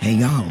 Hey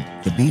y'all,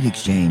 the Beat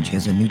Exchange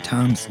has a new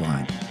time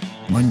slot.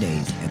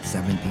 Mondays at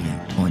 7 p.m.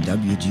 on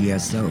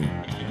WGSO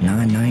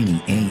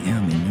 990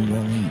 AM in New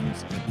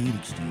Orleans, the Beat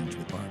Exchange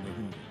with Barbara Hoover.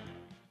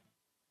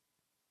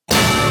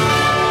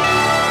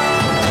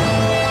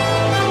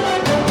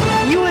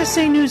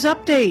 USA News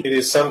Update. It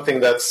is something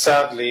that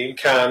sadly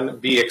can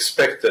be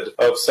expected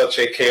of such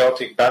a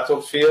chaotic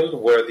battlefield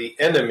where the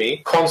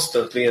enemy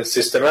constantly and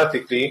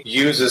systematically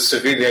uses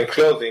civilian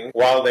clothing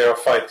while they are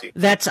fighting.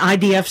 That's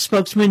IDF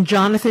spokesman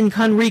Jonathan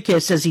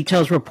Conricus as he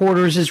tells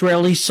reporters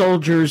Israeli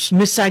soldiers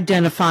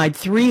misidentified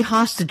 3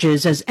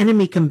 hostages as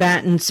enemy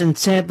combatants and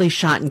sadly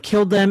shot and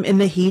killed them in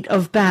the heat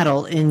of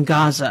battle in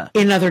Gaza.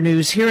 In other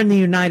news, here in the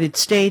United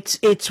States,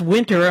 it's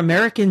winter.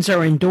 Americans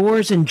are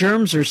indoors and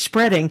germs are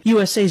spreading.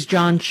 USA's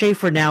John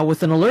Schaefer now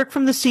with an alert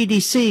from the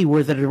CDC,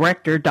 where the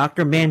director,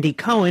 Dr. Mandy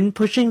Cohen,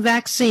 pushing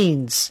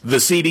vaccines. The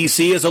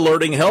CDC is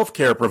alerting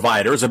healthcare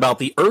providers about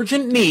the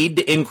urgent need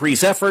to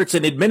increase efforts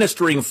in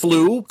administering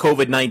flu,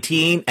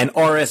 COVID-19, and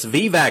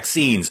RSV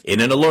vaccines.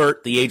 In an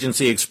alert, the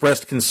agency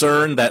expressed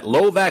concern that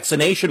low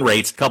vaccination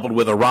rates, coupled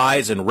with a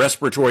rise in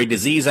respiratory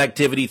disease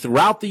activity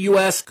throughout the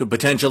U.S., could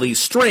potentially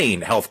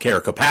strain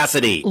healthcare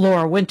capacity.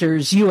 Laura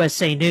Winters,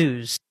 USA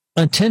News.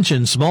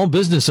 Attention small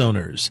business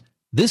owners.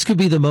 This could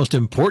be the most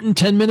important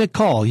 10-minute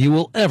call you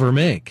will ever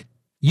make.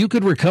 You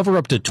could recover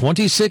up to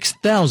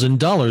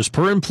 $26,000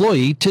 per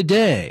employee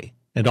today.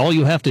 And all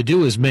you have to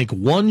do is make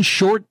one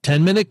short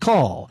 10-minute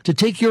call to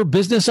take your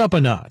business up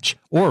a notch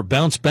or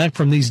bounce back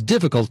from these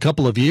difficult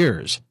couple of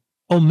years.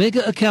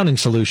 Omega Accounting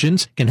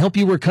Solutions can help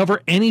you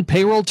recover any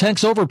payroll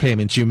tax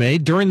overpayments you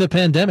made during the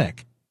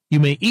pandemic.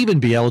 You may even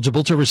be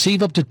eligible to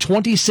receive up to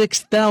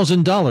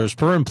 $26,000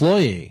 per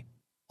employee.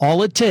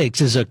 All it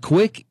takes is a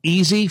quick,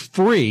 easy,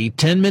 free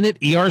 10-minute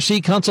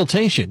ERC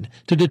consultation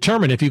to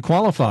determine if you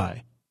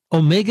qualify.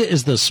 Omega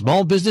is the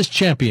small business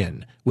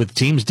champion with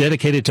teams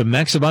dedicated to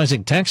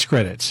maximizing tax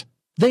credits.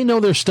 They know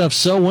their stuff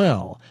so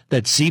well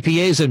that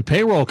CPAs and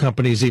payroll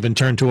companies even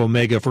turn to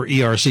Omega for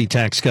ERC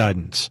tax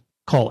guidance.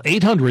 Call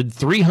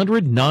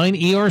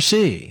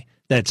 800-300-9ERC.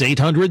 That's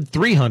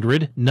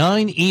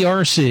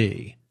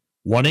 800-300-9ERC.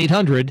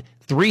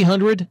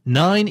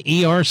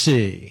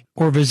 1-800-300-9ERC.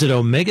 Or visit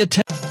Omega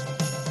Tax.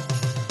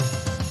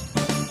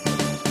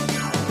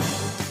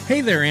 Hey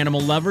there,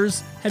 animal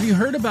lovers. Have you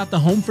heard about the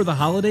Home for the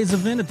Holidays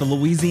event at the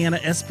Louisiana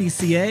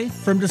SPCA?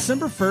 From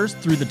December 1st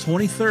through the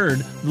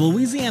 23rd, the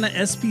Louisiana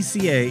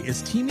SPCA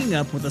is teaming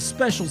up with a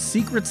special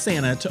Secret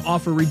Santa to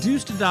offer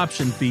reduced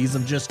adoption fees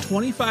of just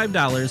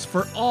 $25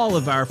 for all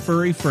of our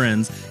furry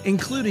friends,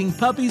 including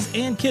puppies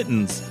and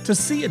kittens. To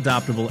see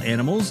adoptable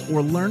animals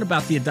or learn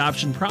about the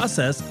adoption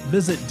process,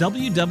 visit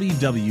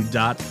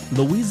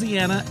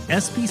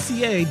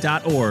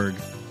www.louisianaspca.org.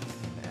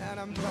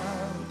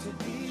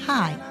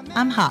 Hi,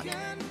 I'm Huck,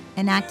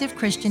 an active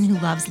Christian who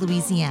loves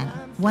Louisiana.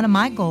 One of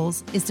my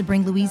goals is to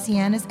bring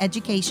Louisiana's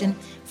education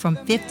from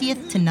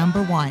 50th to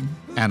number 1.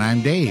 And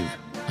I'm Dave.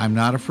 I'm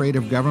not afraid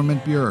of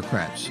government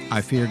bureaucrats. I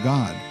fear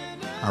God.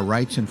 Our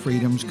rights and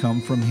freedoms come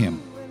from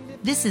Him.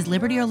 This is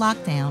Liberty or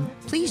Lockdown.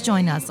 Please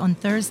join us on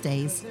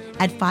Thursdays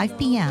at 5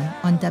 p.m.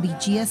 on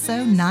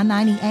WGSO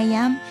 990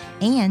 AM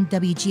and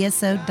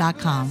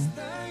WGSO.com.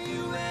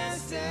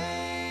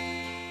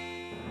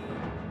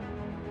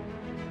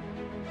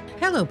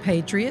 Hello,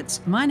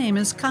 Patriots. My name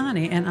is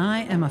Connie, and I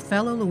am a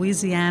fellow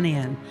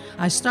Louisianian.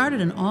 I started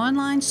an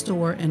online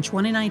store in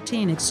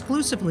 2019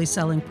 exclusively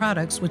selling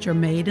products which are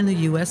made in the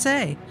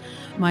USA.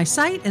 My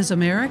site is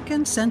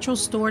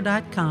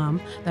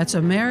AmericanCentralStore.com. That's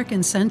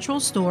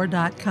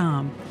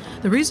AmericanCentralStore.com.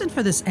 The reason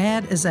for this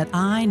ad is that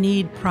I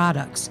need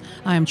products.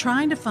 I am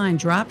trying to find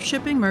drop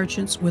shipping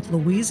merchants with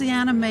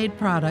Louisiana-made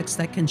products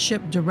that can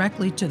ship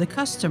directly to the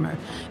customer.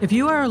 If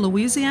you are a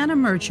Louisiana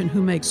merchant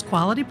who makes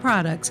quality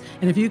products,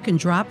 and if you can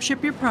drop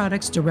ship your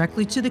products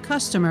directly to the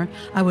customer,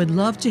 I would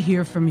love to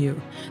hear from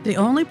you. The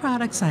only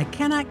products I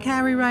cannot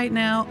carry right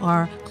now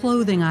are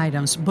clothing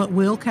items, but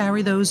will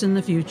carry those in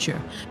the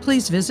future.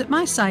 Please visit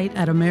my site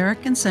at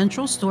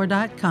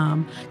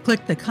AmericanCentralStore.com.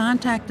 Click the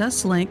Contact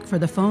Us link for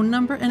the phone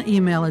number and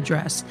email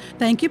address.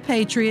 Thank you,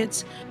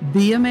 Patriots.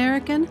 Be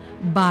American,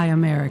 buy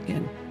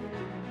American.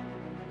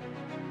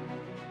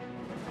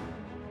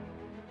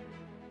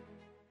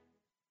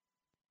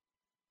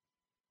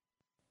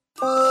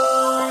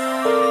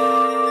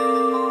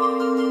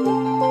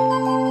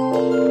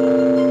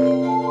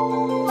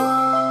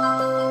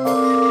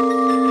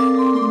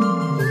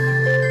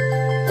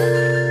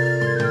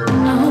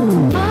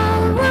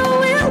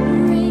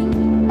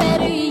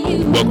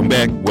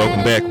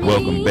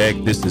 Welcome back.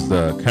 This is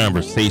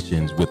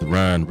Conversations with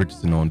Ron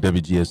Richardson on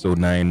WGSO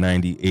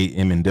 990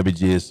 AM and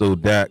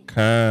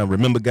WGSO.com.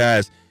 Remember,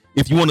 guys,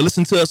 if you want to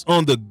listen to us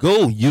on the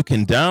go, you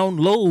can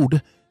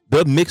download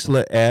the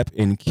Mixlr app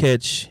and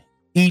catch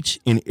each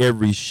and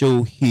every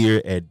show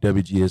here at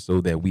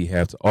WGSO that we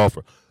have to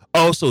offer.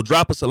 Also,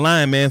 drop us a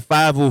line, man,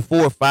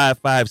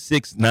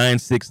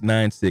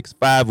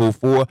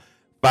 504-556-9696,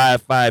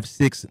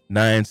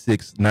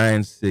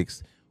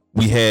 504-556-9696.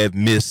 We have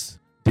Miss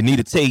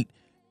Danita Tate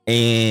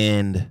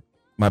and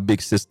my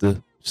big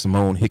sister,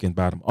 Simone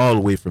Hickenbottom, all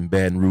the way from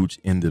Baton Rouge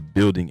in the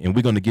building. And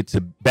we're going to get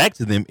back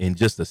to them in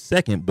just a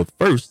second. But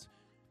first,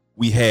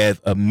 we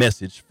have a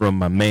message from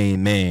my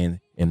main man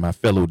and my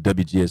fellow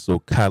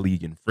WGSO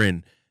colleague and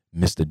friend,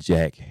 Mr.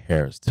 Jack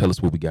Harris. Tell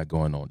us what we got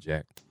going on,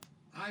 Jack.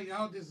 Hi,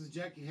 y'all. This is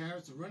Jackie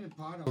Harris, the running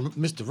part of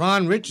Mr.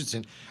 Ron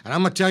Richardson, and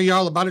I'm going to tell you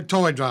all about a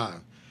toy drive.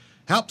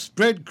 Help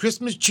spread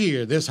Christmas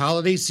cheer this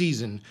holiday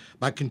season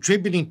by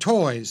contributing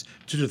toys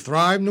to the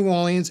Thrive New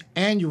Orleans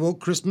annual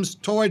Christmas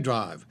toy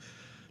drive.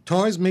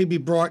 Toys may be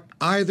brought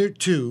either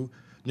to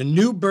the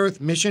New Birth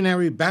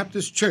Missionary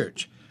Baptist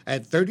Church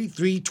at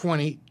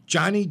 3320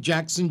 Johnny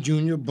Jackson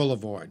Jr.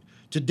 Boulevard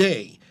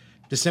today,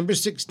 December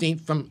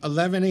 16th from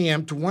 11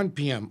 a.m. to 1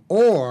 p.m.,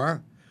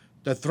 or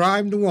the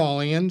Thrive New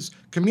Orleans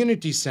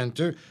Community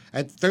Center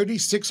at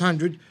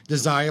 3600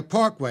 Desire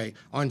Parkway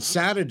on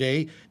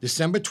Saturday,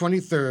 December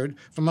 23rd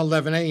from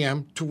 11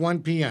 a.m. to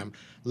 1 p.m.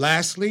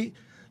 Lastly,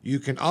 you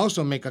can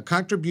also make a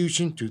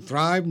contribution to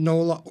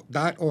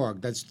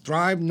ThriveNOLA.org. That's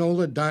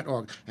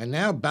ThriveNOLA.org. And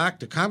now back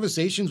to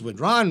Conversations with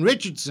Ron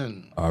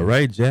Richardson. All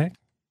right, Jack.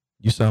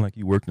 You sound like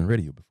you worked in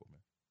radio before,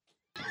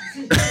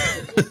 man.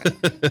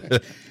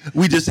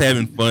 We just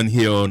having fun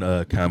here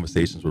on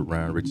Conversations with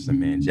Ron Richardson,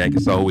 man. Jack,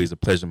 it's always a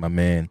pleasure, my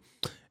man.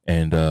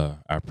 And I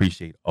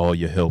appreciate all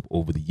your help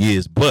over the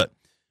years. But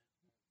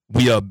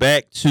we are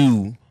back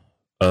to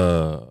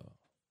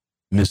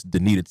Miss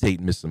Danita Tate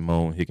and Miss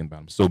Simone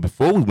Hickenbottom. So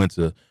before we went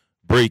to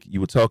break,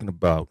 you were talking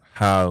about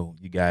how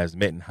you guys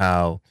met and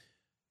how,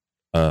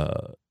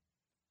 I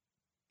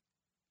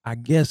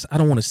guess, I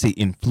don't want to say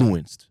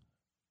influenced,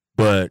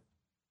 but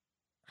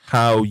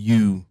how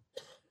you,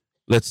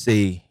 let's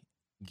say,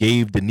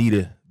 gave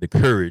Danita the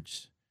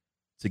courage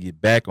to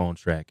get back on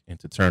track and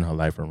to turn her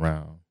life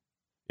around.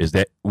 Is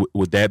that,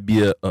 would that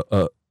be a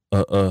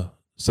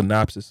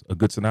synopsis, a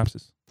good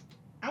synopsis?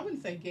 I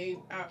wouldn't say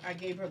I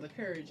gave her the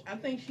courage. I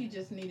think she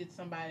just needed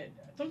somebody.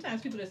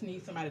 Sometimes people just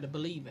need somebody to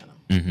believe in them.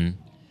 Mm-hmm.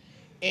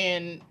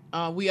 And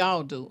we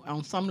all do.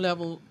 On some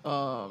level,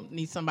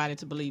 need somebody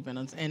to believe in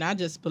us. And I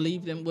just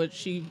believed in what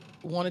she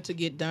wanted to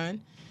get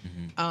done.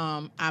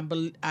 Mm-hmm.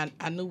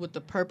 I knew what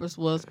the purpose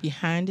was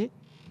behind it.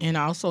 And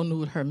I also knew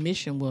what her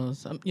mission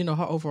was, her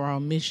overall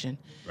mission.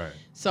 Right.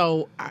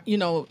 So,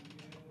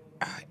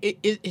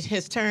 it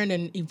has turned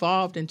and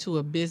evolved into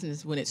a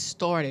business. When it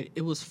started,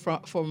 it was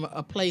from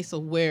a place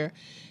of where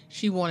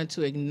she wanted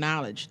to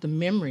acknowledge the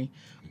memory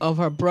of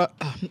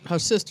her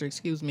sister,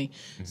 excuse me.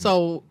 Mm-hmm.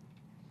 So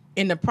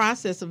in the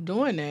process of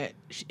doing that,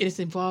 it's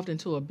evolved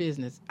into a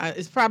business.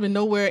 It's probably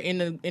nowhere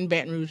in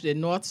Baton Rouge, the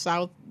north,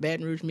 south,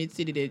 Baton Rouge,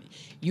 mid-city, that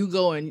you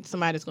go and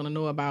somebody's going to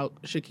know about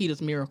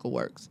Shakita's Miracle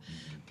Works.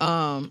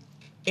 And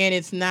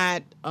it's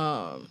not...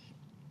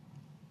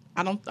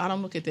 I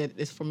don't look at that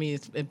as, for me,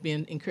 it's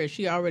being encouraged.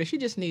 She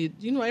just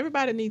needs,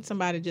 everybody needs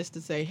somebody just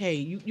to say, hey,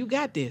 you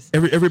got this.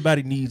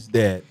 Everybody needs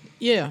that.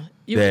 Yeah.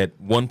 That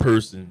one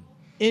person.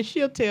 And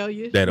she'll tell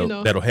you.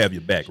 That'll have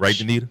your back, right,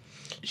 Danita?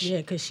 Yeah,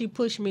 because she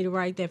pushed me to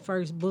write that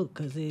first book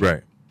because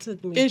it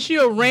took me. And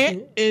she'll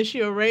rant and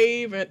she'll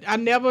rave. And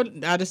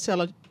I just tell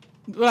her,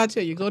 well, I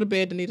tell you, go to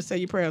bed, Danita, say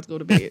your prayers, go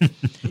to bed.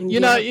 And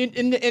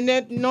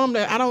that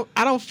normally I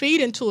don't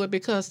feed into it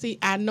because, see,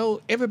 I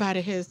know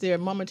everybody has their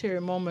momentary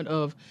moment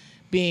of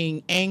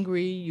being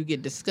angry, you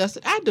get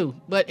disgusted. I do,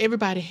 but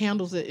everybody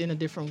handles it in a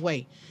different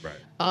way. Right.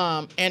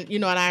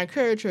 And I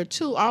encourage her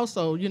too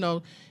also,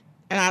 and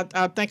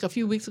I think a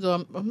few weeks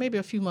ago, or maybe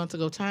a few months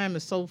ago, time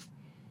is so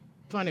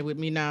funny with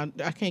me now.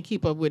 I can't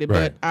keep up with it,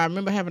 right. But I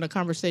remember having a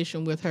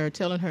conversation with her,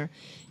 telling her,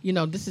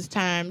 this is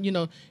time.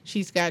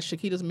 She's got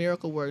Shakita's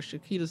Miracle Works,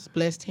 Shakita's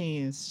Blessed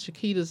Hands,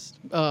 Shakita's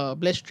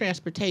Blessed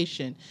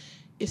Transportation.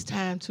 It's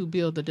time to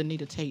build the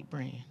Danita Tate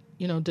brand.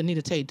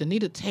 Danita Tate.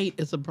 Danita Tate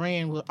is a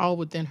brand all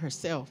within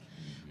herself.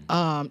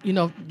 Her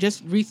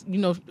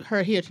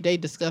here today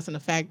discussing the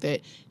fact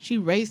that she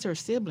raised her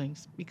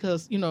siblings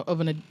because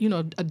of an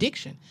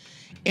addiction,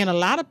 and a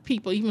lot of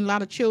people, even a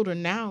lot of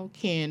children now,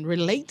 can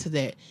relate to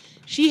that.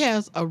 She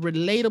has a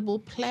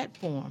relatable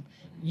platform.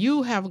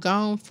 You have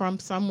gone from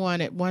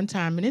someone at one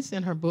time, and it's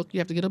in her book.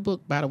 You have to get a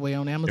book, by the way,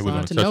 on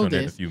Amazon to know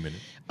this. In a few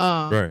minutes.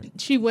 Right.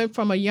 She went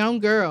from a young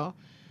girl,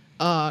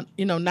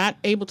 not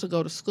able to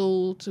go to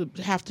school, to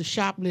have to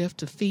shoplift,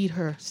 to feed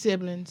her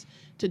siblings,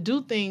 to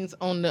do things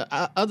on the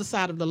other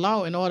side of the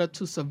law in order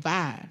to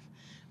survive.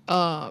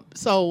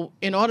 So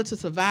in order to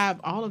survive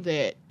all of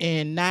that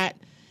and not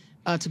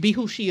to be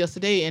who she is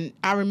today, and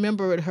I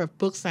remember at her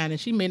book signing,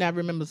 she may not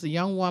remember, as a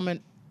young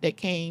woman that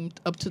came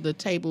up to the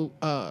table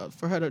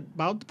for her to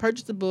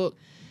purchase the book,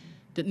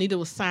 that Nita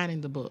was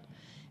signing the book.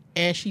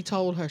 And she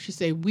told her, she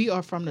said, we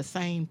are from the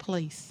same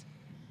place.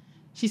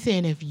 She's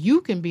saying, if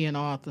you can be an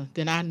author,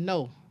 then I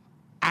know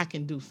I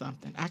can do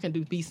something. I can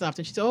be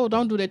something. She said, oh,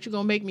 don't do that. You're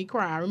going to make me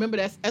cry. I remember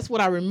that's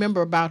what I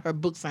remember about her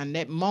book signing,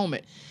 that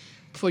moment.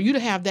 For you to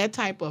have that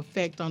type of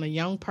effect on a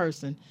young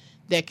person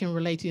that can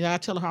relate to you. I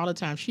tell her all the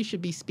time, she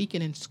should be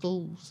speaking in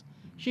schools.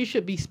 She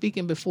should be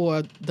speaking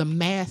before the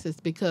masses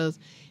because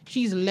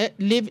she's a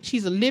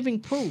living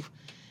proof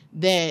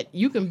that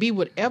you can be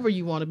whatever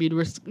you want to be,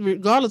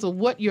 regardless of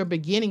what your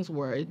beginnings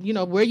were. You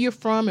know, where you're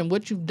from and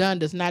what you've done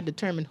does not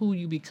determine who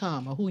you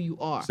become or who you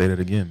are. Say that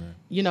again, man.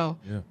 You know,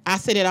 Yeah. I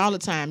say that all the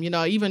time. You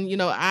know, even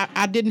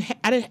I didn't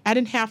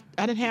have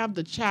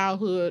the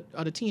childhood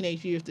or the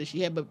teenage years that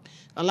she had, but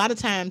a lot of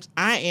times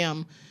I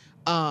am.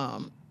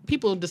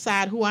 People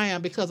decide who I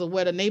am because of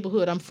where the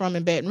neighborhood I'm from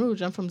in Baton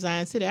Rouge. I'm from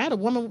Zion City. I had a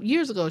woman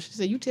years ago. She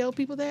said, "You tell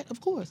people that?" Of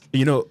course.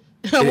 You know,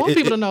 I want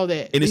people to know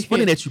that. And it's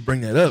funny that you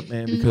bring that up,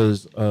 man,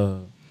 because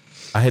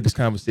I had this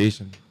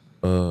conversation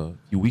a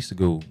few weeks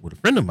ago with a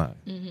friend of mine,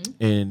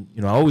 and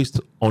I always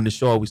on this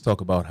show I always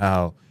talk about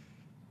how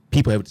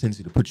people have a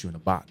tendency to put you in a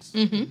box.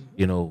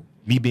 You know,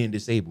 me being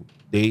disabled,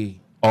 they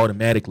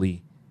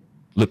automatically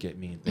look at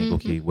me and think,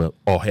 okay, well,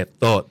 or have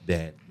thought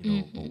that,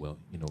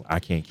 I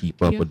can't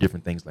keep up or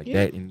different things like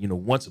that.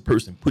 And, once a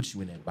person puts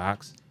you in that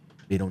box,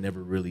 they don't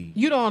ever really.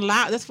 You don't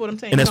allow. That's what I'm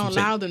saying. You don't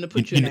allow them to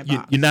put you in that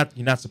box.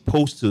 You're not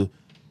supposed to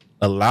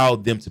allow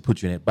them to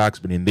put you in that box,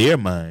 but in their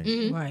mind,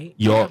 right?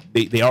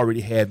 They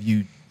already have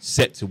you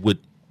set to what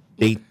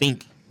they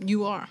think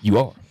you are. You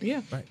are.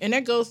 Yeah. Right. And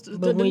that goes to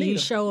but when you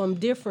show them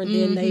different,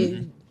 then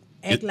they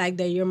act like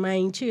they're your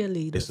main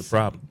cheerleaders. It's a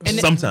problem. And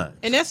sometimes.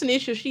 And that's an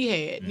issue she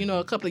had,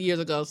 a couple of years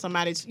ago.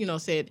 Somebody,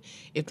 said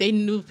if they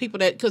knew people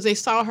because they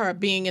saw her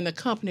being in the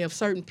company of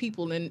certain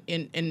people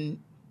in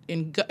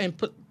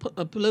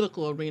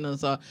political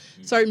arenas or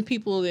certain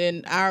people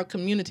in our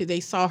community they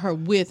saw her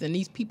with, and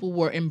these people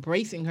were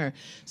embracing her.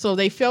 So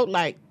they felt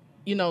like,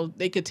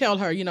 they could tell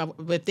her,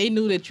 but they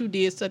knew that you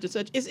did such and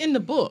such. It's in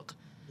the book.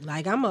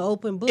 Like, I'm an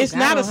open book. It's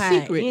not a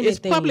secret. It's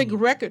public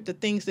record, the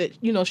things that,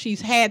 she's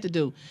had to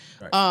do.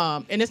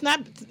 Right. And it's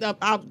not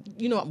about,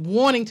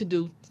 wanting to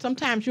do.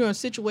 Sometimes you're in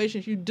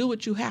situations, you do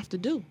what you have to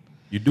do.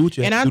 You do what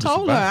you have to do. And I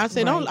told her, I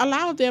said, don't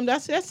allow them.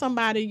 That's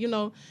somebody,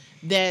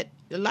 that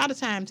a lot of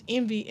times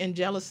envy and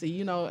jealousy,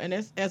 and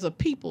as a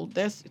people,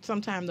 that's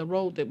sometimes the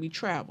road that we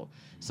travel.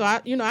 So,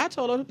 I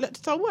told her,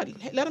 so what?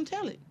 Let them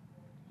tell it.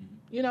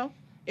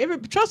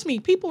 Trust me,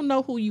 people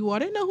know who you are.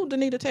 They know who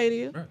Danita Tate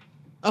is. Right.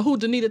 Or who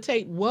Danita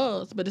Tate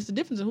was, but it's the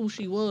difference in who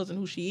she was and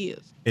who she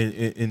is.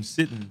 And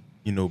sitting,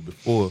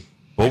 before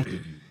both of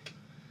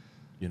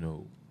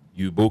you,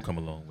 you both come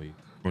a long way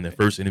from that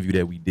first interview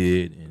that we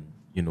did,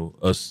 and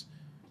us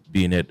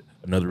being at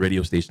another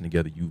radio station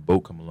together. You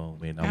both come a long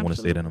way, and I want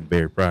to say that I'm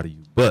very proud of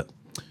you. But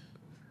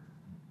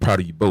proud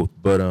of you both.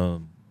 But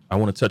I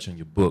want to touch on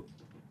your book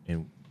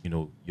and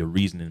your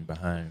reasoning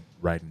behind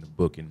writing the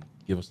book, and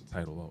give us the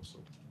title also.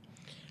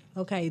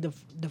 Okay, the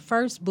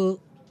first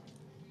book.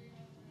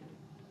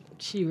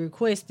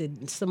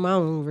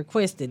 Simone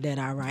requested that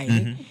I write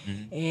it,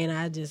 and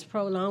I just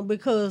prolonged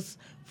because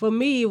for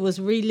me it was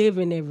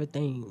reliving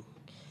everything.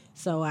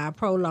 So I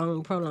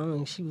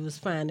prolonged. She was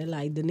finally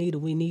like, Danita,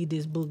 we need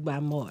this book by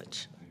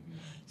March.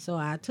 So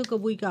I took a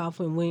week off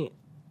and went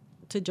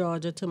to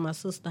Georgia to my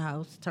sister's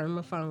house, turned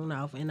my phone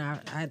off, and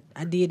I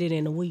did it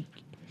in a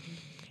week.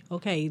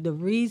 Okay, the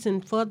reason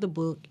for the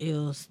book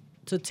is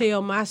to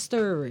tell my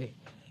story,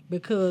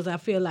 because I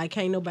feel like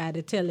can't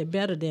nobody tell it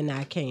better than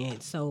I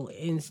can. So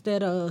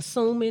instead of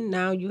assuming,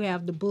 now you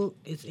have the book.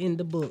 It's in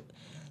the book,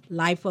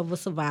 Life of a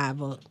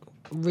Survivor,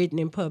 written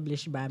and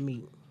published by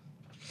me.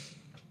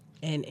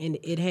 And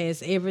it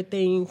has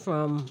everything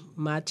from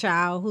my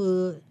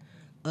childhood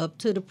up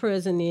to the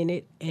present in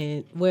it,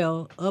 and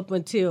up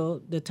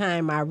until the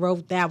time I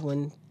wrote that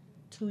one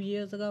 2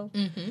 years ago.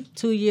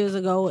 2 years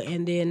ago,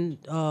 and then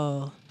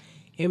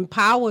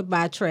Empowered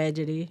by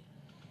Tragedy.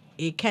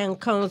 It kind of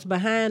comes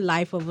behind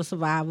Life of a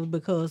Survivor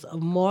because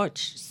of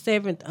March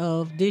 7th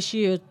of this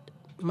year,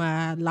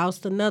 I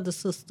lost another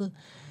sister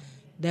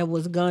that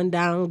was gunned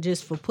down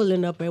just for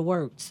pulling up at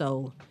work.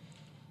 So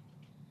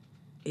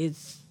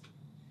it's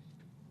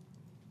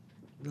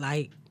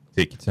like...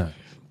 Take your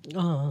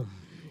time.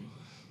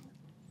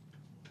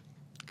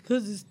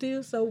 Because it's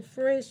still so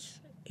fresh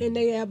and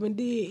they haven't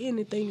did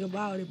anything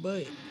about it.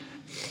 But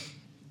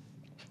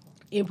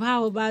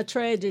Empowered by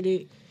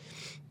Tragedy...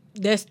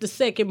 That's the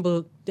second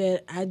book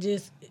that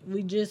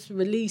we just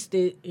released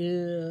it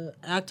in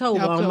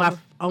October.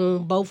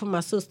 On both of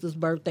my sister's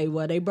birthday.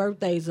 Well, their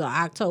birthdays are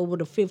October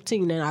the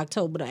 15th and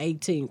October the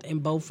 18th,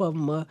 and both of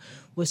them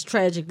was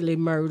tragically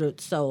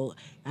murdered. So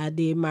I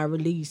did my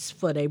release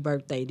for their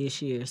birthday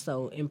this year.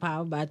 So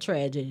Empowered by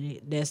Tragedy,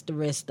 that's the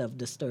rest of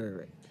the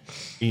story.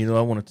 I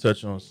want to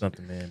touch on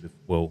something, man.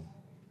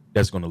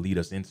 That's going to lead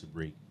us into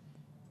break.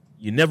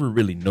 You never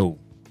really know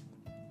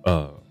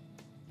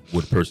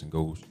what a person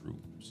goes through.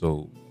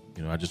 So,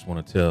 I just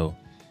want to tell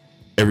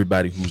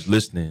everybody who's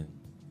listening,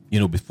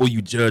 before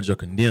you judge or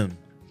condemn,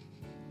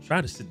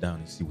 try to sit down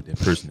and see what that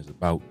person is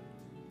about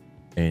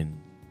and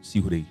see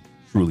who they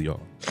truly are.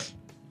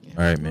 Yeah.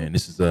 All right, man.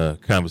 This is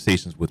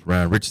Conversations with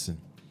Ron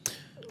Richardson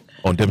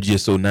on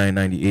WGSO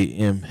 990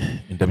 AM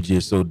and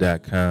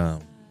WGSO.com. I'm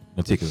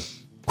going to take a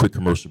quick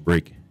commercial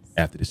break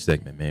after this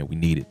segment, man. We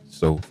need it.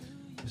 So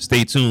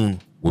stay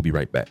tuned. We'll be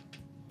right back.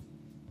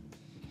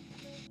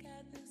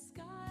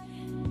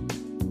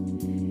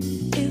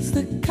 Is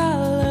the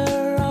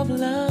color of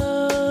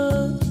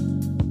love.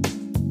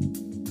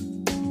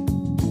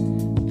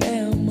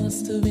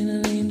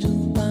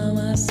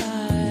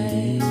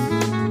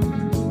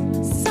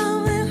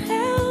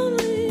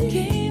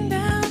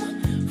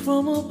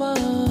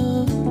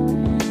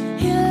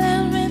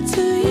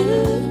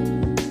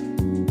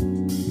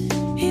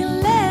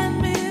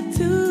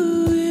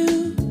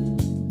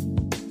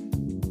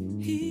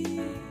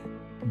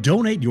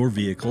 Donate your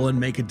vehicle and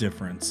make a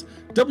difference.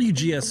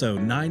 WGSO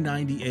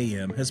 990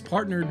 AM has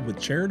partnered with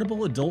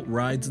Charitable Adult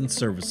Rides and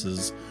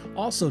Services,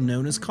 also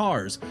known as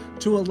CARS,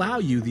 to allow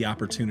you the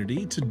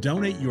opportunity to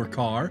donate your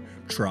car,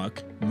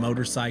 truck,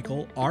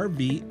 motorcycle,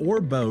 RV,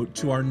 or boat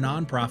to our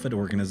nonprofit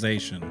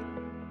organization.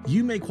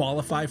 You may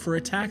qualify for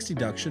a tax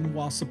deduction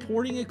while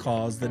supporting a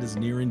cause that is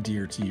near and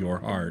dear to your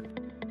heart.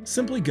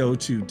 Simply go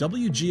to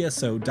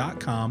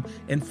WGSO.com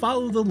and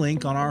follow the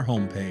link on our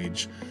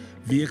homepage.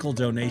 Vehicle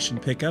donation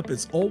pickup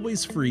is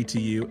always free to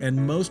you,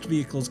 and most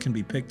vehicles can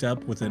be picked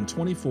up within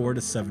 24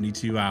 to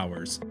 72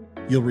 hours.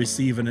 You'll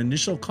receive an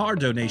initial car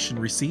donation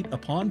receipt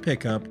upon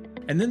pickup,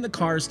 and then the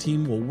CARS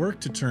team will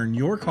work to turn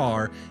your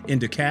car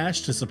into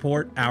cash to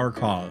support our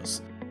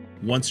cause.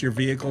 Once your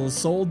vehicle is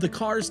sold, the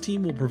CARS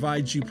team will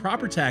provide you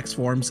proper tax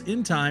forms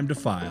in time to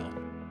file.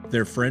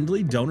 Their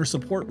friendly donor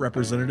support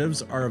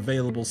representatives are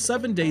available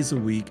 7 days a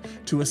week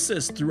to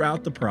assist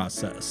throughout the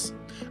process.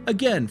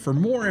 Again, for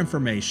more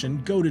information,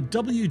 go to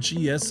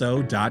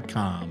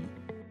WGSO.com.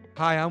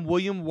 Hi, I'm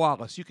William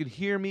Wallace. You can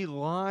hear me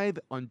live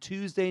on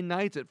Tuesday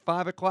nights at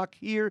 5 o'clock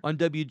here on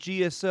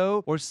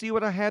WGSO, or see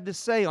what I have to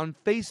say on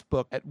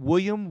Facebook at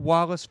William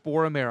Wallace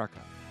for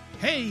America.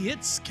 Hey,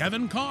 it's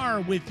Kevin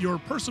Carr with your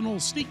personal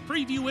sneak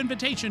preview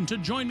invitation to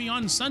join me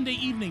on Sunday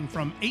evening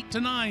from 8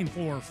 to 9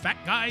 for Fat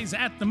Guys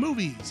at the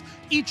Movies.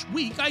 Each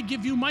week, I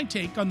give you my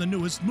take on the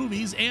newest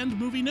movies and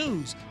movie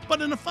news,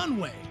 but in a fun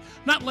way.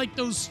 Not like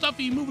those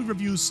stuffy movie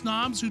review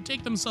snobs who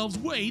take themselves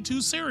way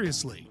too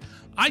seriously.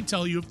 I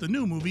tell you if the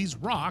new movies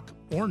rock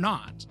or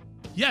not.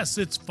 Yes,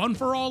 it's fun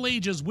for all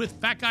ages with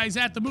Fat Guys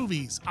at the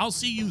Movies. I'll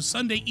see you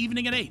Sunday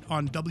evening at 8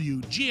 on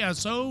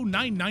WGSO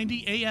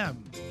 990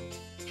 AM.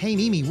 Hey,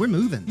 Mimi, we're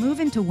moving.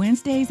 Moving to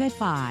Wednesdays at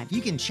 5.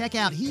 You can check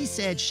out He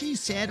Said, She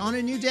Said on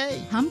a new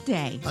day. Hump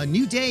Day. A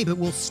new day, but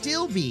we'll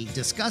still be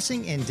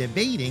discussing and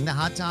debating the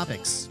hot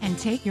topics. And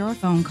take your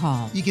phone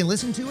call. You can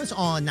listen to us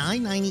on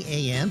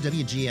 990 AM,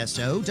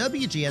 WGSO,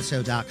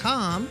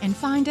 WGSO.com. And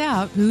find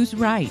out who's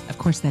right. Of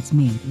course, that's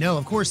me. No,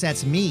 of course,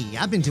 that's me.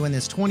 I've been doing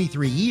this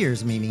 23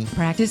 years, Mimi.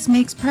 Practice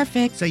makes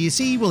perfect. So you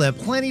see, we'll have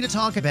plenty to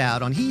talk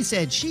about on He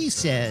Said, She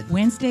Said.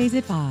 Wednesdays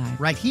at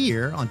 5. Right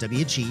here on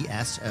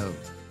WGSO.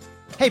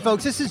 Hey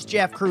folks, this is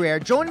Jeff Cruere.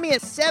 Join me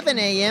at 7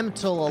 a.m.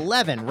 till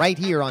 11 right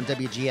here on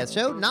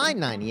WGSO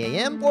 990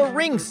 a.m. for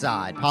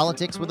Ringside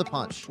Politics with a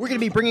Punch. We're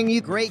going to be bringing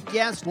you great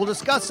guests. We'll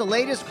discuss the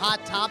latest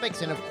hot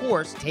topics and, of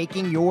course,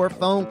 taking your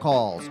phone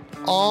calls.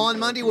 On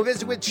Monday, we'll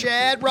visit with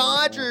Chad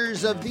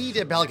Rogers of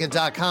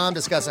ThePelican.com,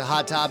 discussing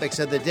hot topics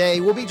of the day.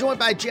 We'll be joined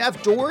by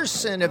Jeff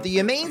Dorson of the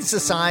Humane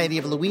Society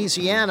of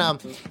Louisiana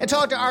and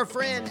talk to our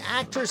friend,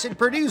 actress and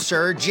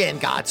producer, Jen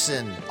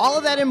Godson. All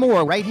of that and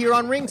more right here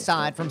on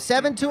Ringside from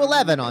 7 to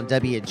 11 on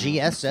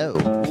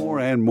WGSO.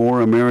 More and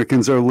more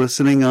Americans are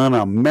listening on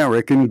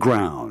American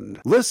ground.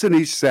 Listen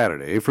each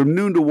Saturday from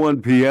noon to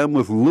 1 p.m.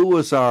 with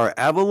Louis R.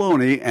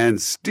 Avalone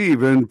and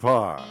Stephen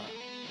Parr.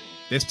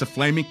 It's the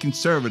Flaming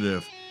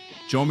Conservative.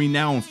 Join me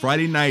now on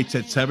Friday nights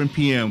at 7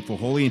 p.m. for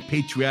Holy and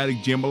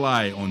Patriotic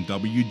Jambalaya on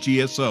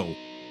WGSO.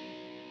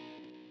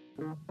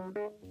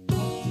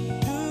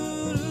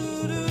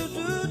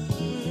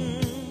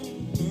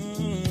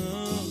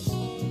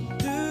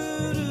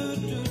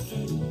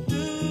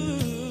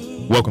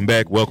 Welcome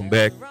back.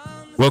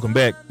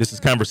 This is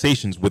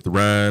Conversations with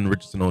Ron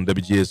Richardson on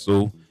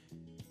WGSO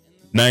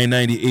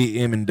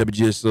 990 AM and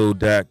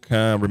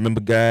WGSO.com. Remember,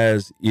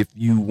 guys, if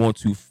you want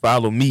to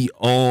follow me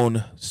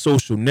on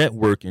social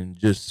networking,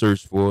 just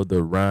search for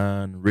the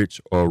Ron Rich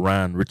or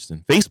Ron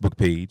Richardson Facebook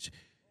page.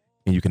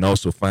 And you can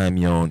also find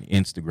me on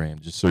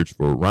Instagram. Just search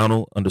for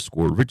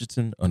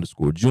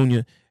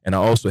Ronald_Richardson_Jr. And I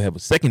also have a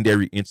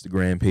secondary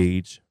Instagram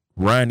page,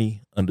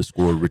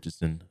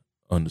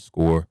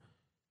 Ronnie_Richardson_Jr.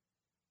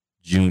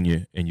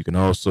 And you can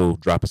also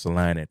drop us a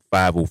line at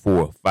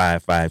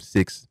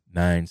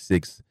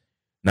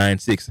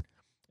 504-556-9696.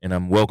 And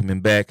I'm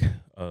welcoming back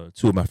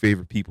two of my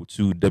favorite people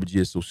to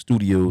WGSO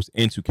Studios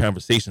and to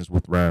Conversations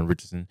with Ron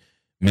Richardson,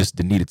 Miss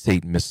Danita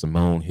Tate and Miss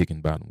Simone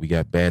Hickenbottom. We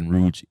got Baton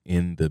Rouge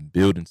in the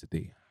building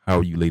today. How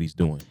are you ladies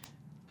doing?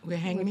 We're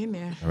hanging in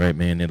there. All right,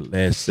 man. That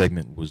last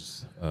segment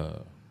was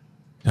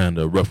kind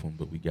of a rough one,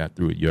 but we got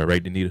through it. You all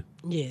right, Danita?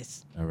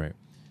 Yes. All right.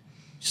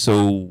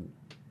 So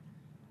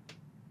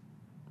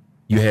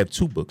you have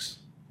two books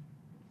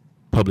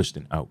published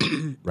and out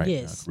right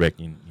now,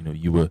 correct? And,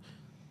 you were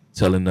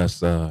telling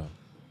us the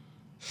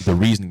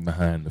reasoning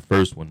behind the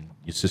first one,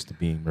 your sister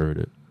being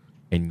murdered.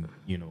 And,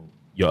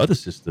 your other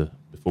sister,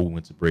 before we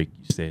went to break,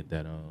 you said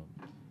that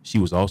she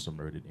was also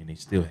murdered, and they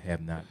still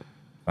have not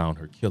found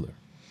her killer.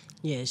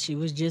 Yeah, she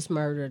was just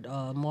murdered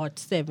March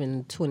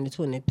 7,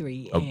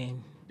 2023.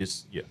 And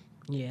this year.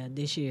 Yeah,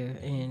 this year.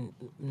 And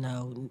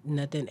no,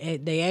 nothing.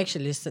 They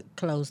actually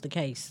closed the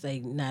case. They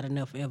not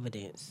enough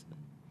evidence.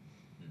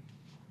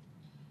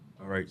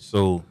 All right,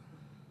 so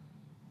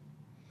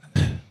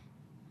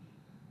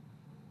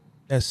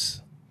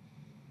that's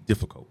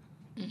difficult.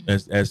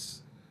 That's a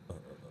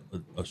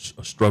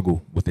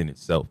struggle within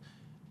itself.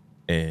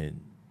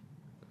 And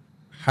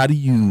how do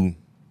you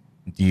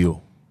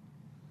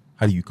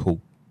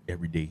cope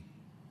every day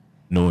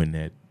knowing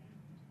that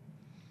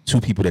two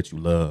people that you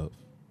love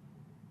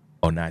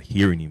are not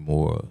here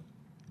anymore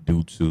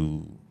due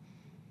to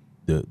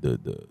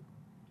the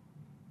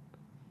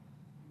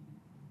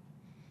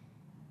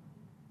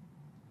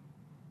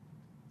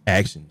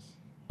actions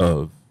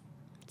of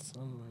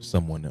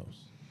someone else.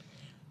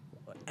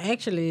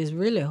 Actually, it's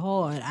really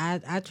hard.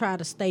 I try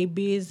to stay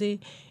busy,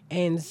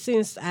 and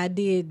since I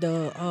did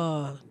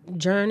the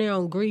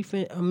journal on grief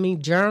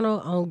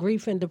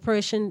and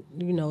depression,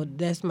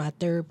 that's my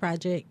third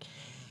project.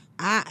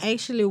 I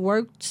actually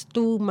worked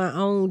through my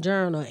own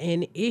journal,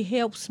 and it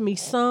helps me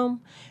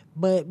some,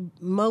 but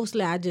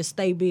mostly I just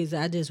stay busy.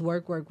 I just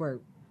work.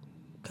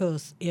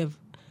 Because if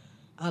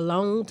a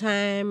long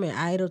time and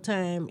idle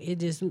time, it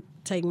just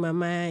take my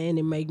mind and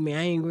it make me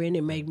angry and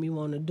it make me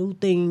want to do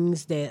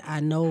things that I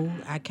know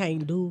I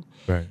can't do.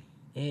 Right.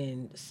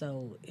 And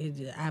so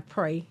I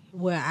pray.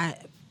 Well,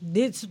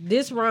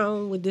 this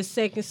wrong with this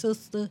second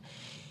sister.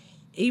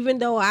 Even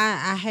though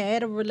I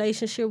had a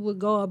relationship with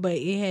God, but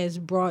it has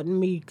brought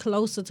me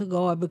closer to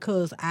God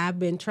because I've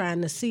been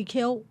trying to seek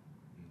help,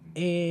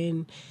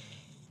 and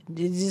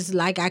it's just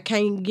like I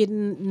can't get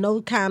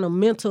no kind of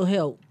mental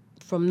help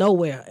from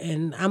nowhere,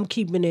 and I'm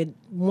keeping it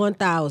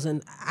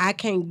 1,000. I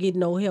can't get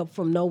no help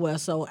from nowhere,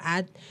 so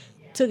I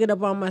took it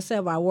upon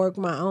myself. I work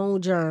my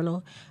own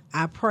journal.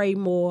 I pray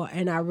more,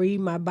 and I read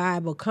my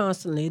Bible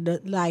constantly.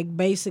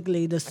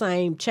 Basically the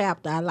same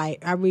chapter.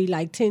 I read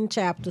like 10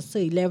 chapters to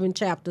 11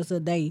 chapters a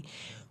day,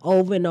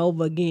 over and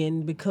over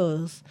again,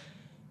 because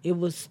it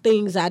was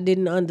things I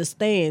didn't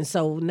understand.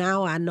 So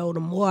now I know the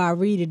more I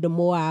read it, the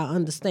more I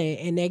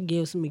understand, and that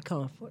gives me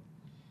comfort.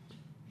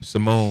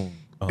 Simone,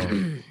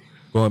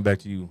 going back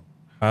to you,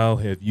 how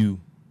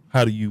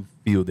do you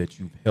feel that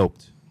you've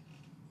helped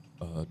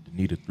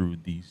Danita through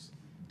these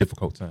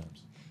difficult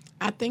times?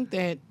 I think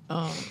that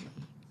I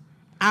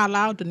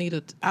allowed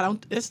Danita. I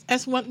don't.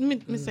 That's one.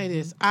 Let me say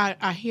this.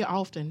 I hear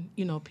often,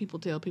 people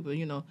tell people,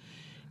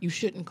 you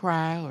shouldn't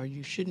cry, or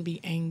you shouldn't be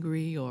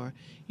angry, or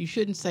you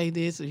shouldn't say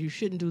this, or you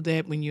shouldn't do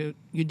that when you're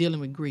dealing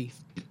with grief.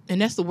 And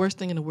that's the worst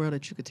thing in the world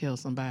that you could tell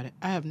somebody.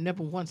 I have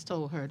never once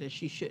told her that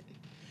she shouldn't.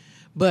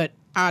 But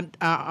I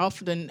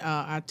often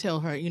tell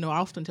her, I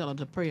often tell her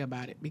to pray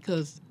about it,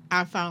 because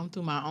I found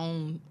through my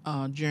own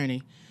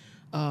journey,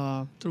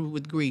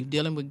 with grief,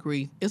 dealing with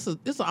grief, it's an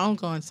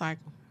ongoing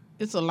cycle.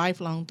 It's a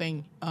lifelong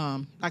thing.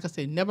 Like I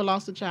said, never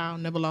lost a child,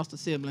 never lost a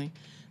sibling,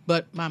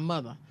 but my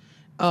mother.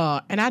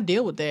 And I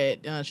deal with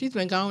that. She's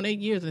been gone 8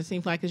 years, and it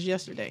seems like it's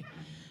yesterday.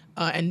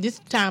 And this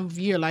time of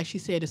year, like she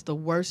said, it's the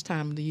worst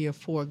time of the year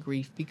for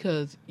grief,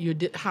 because your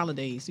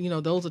holidays,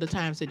 those are the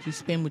times that you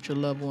spend with your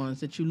loved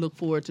ones, that you look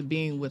forward to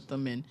being with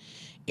them and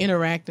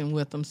interacting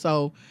with them.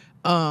 So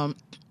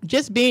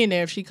just being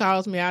there, if she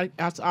calls me,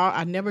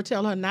 I never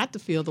tell her not to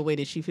feel the way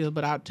that she feels,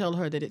 but I'll tell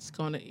her that it's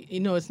going to,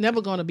 it's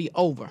never going to be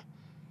over,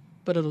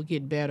 but it'll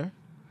get better.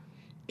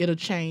 It'll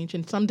change,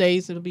 and some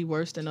days it'll be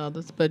worse than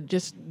others, but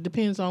just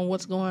depends on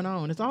what's going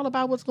on. It's all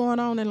about what's going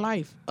on in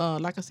life.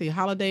 Like I said,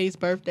 holidays,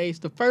 birthdays,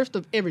 the first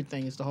of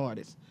everything is the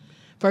hardest.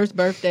 First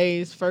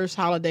birthdays, first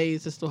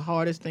holidays is the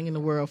hardest thing in the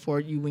world for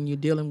you when you're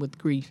dealing with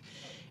grief.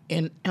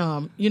 And,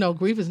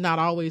 grief is not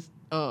always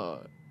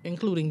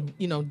including,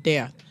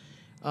 death.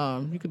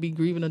 You could be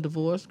grieving a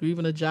divorce,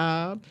 grieving a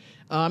job.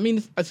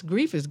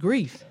 Grief is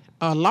grief.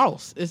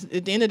 Loss.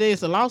 At the end of the day,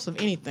 it's a loss of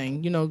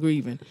anything,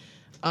 grieving.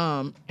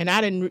 And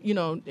I didn't,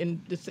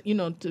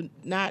 to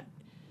not,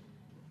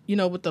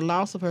 with the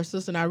loss of her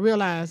sister, and I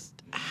realized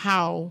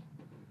how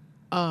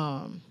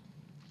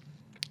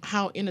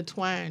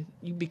intertwined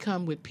you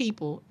become with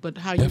people, but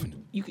how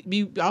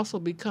you also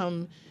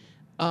become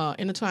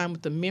intertwined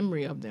with the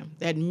memory of them.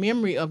 That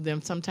memory of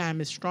them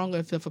sometimes is stronger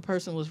if a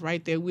person was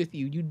right there with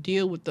you. You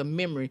deal with the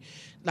memory,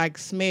 like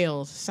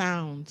smells,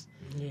 sounds.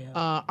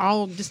 Yeah.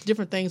 All just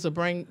different things will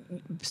bring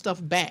stuff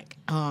back.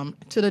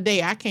 To the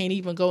day I can't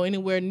even go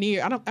anywhere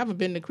near. I haven't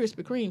been to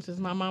Krispy Kreme since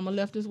my mama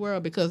left this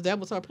world, because that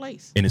was her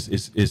place. And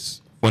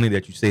it's funny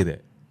that you say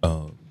that.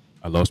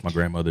 I lost my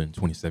grandmother in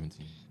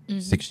 2017. Mm-hmm.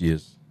 6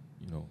 years,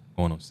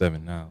 going on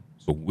 7 now.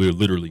 So we're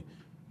literally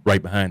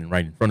right behind and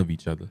right in front of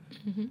each other.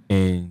 Mm-hmm.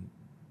 And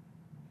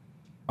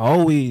I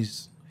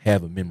always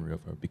have a memory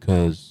of her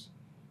because,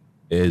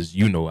 as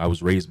you know, I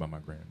was raised by my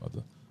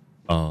grandmother.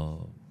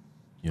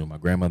 My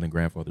grandmother and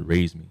grandfather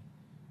raised me.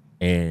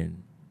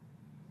 And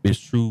it's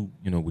true,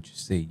 what you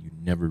say, you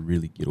never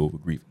really get over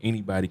grief.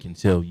 Anybody can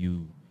tell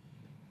you,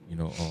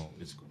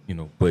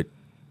 but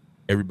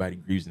everybody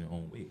grieves in their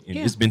own way. And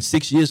It's been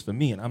 6 years for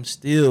me, and I'm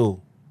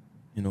still,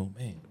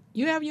 man.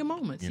 You have your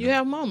moments. You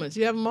have moments.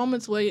 You have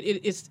moments where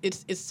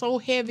it's so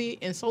heavy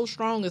and so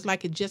strong, it's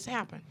like it just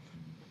happened.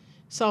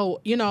 So,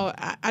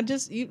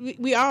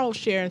 we all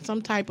share in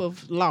some type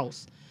of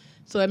loss.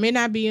 So it may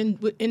not be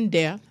in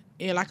death.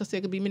 And like I said,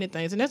 it could be many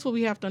things. And that's what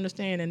we have to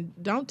understand. And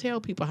don't tell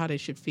people how they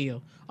should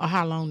feel or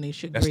how long they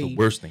should grieve. That's the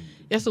worst thing.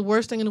 That's the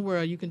worst thing in the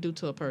world you can do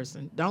to a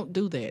person. Don't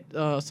do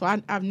that. So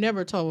I've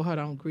never told her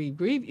don't grieve.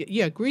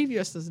 Grieve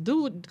yourself.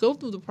 Go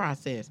through the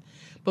process.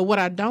 But what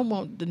I don't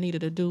want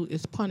Danita to do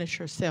is punish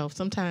herself.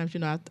 Sometimes,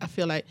 I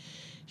feel like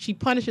She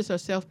punishes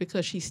herself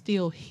because she's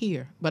still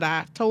here. But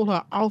I've told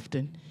her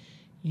often,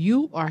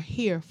 you are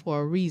here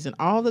for a reason.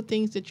 All the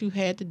things that you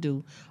had to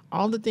do,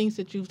 all the things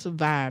that you've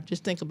survived,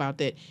 just think about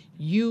that.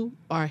 You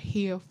are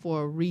here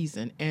for a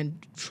reason.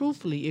 And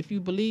truthfully, if you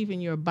believe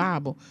in your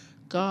Bible,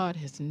 God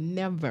has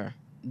never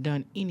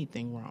done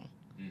anything wrong.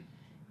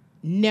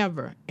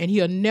 Never. And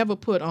he'll never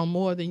put on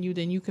more than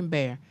you can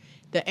bear.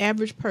 The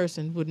average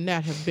person would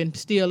not have been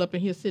still up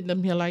in here, sitting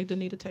up here like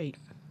Danita Tate.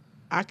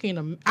 I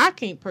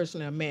can't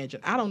personally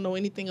imagine. I don't know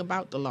anything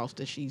about the loss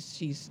that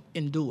she's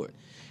endured.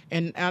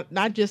 And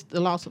not just the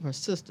loss of her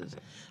sisters,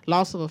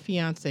 loss of a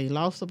fiance,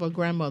 loss of a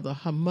grandmother,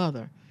 her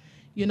mother,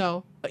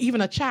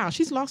 even a child.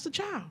 She's lost a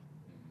child.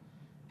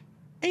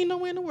 Ain't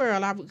nowhere in the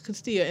world I could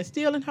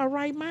still in her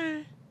right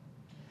mind.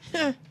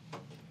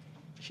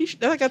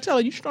 Like I tell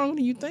her, you're stronger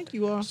than you think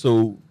you are.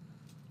 So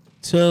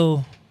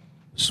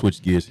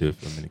switch gears here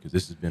for a minute, because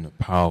this has been a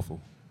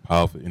powerful,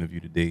 powerful interview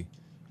today.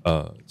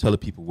 Tell the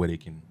people where they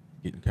can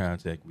get in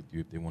contact with you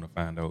if they want to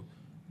find out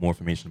more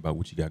information about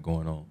what you got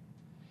going on.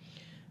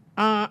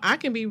 I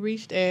can be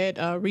reached at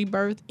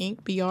Rebirth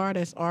Inc. BR.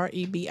 That's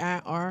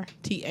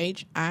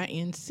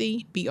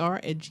REBIRTHINC BR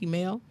at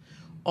Gmail.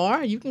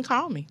 Or you can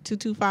call me,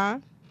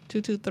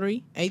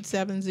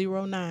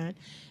 225-223-8709.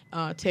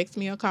 Text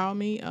me or call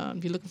me.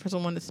 If you're looking for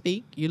someone to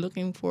speak, you're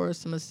looking for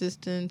some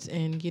assistance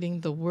in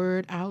getting the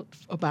word out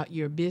about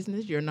your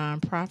business, your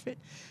nonprofit.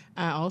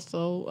 I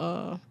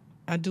also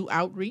I do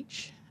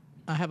outreach.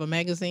 I have a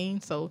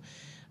magazine, so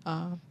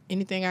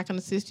anything I can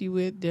assist you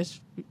with,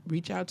 just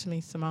reach out to me,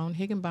 Simone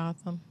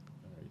Higginbotham.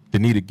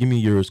 Danita, give me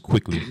yours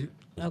quickly. Okay.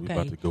 We're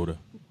about to go to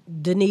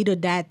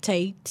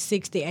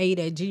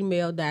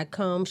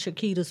Danita.Tate68@gmail.com.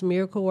 Shakita's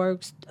Miracle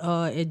Works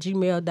at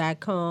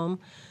gmail.com.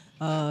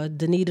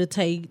 Danita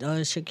Tate,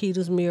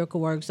 Shakita's Miracle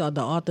Works, or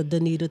the author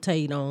Danita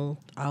Tate on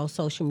all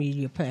social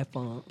media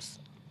platforms.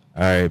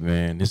 All right,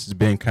 man. This has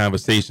been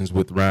Conversations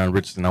with Ron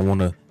Richardson. I want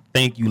to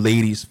thank you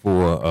ladies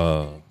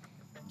for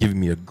giving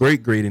me a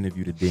great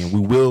interview today. And we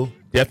will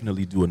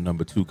definitely do a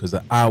number 2, because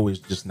an hour is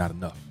just not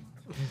enough.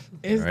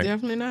 It's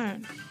definitely not.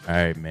 All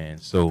right, man.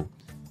 So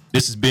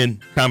this has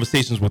been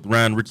Conversations with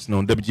Ron Richardson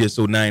on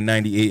WGSO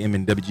 990 AM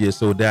and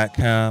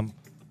WGSO.com.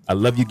 I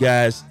love you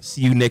guys.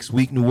 See you next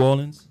week, New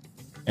Orleans.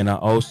 And I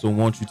also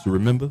want you to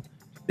remember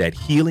that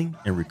healing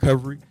and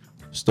recovery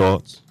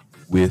starts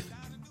with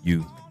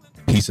you.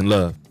 Peace and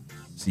love.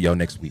 See y'all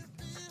next week.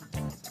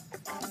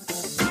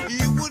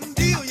 You wouldn't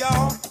deal,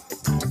 y'all,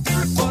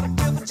 but a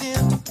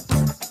diligent.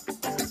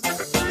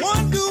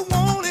 One do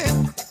want it,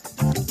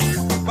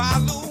 buy a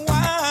little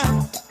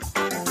wine.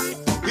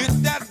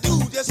 Hit that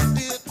dude just a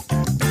bit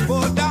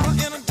for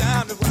 $1 and a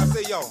dime. That's what I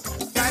say, y'all.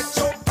 Got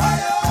your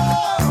fire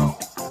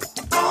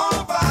on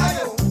the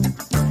fire.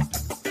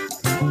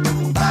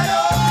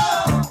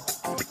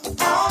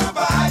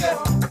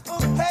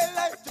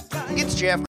 It's Jeff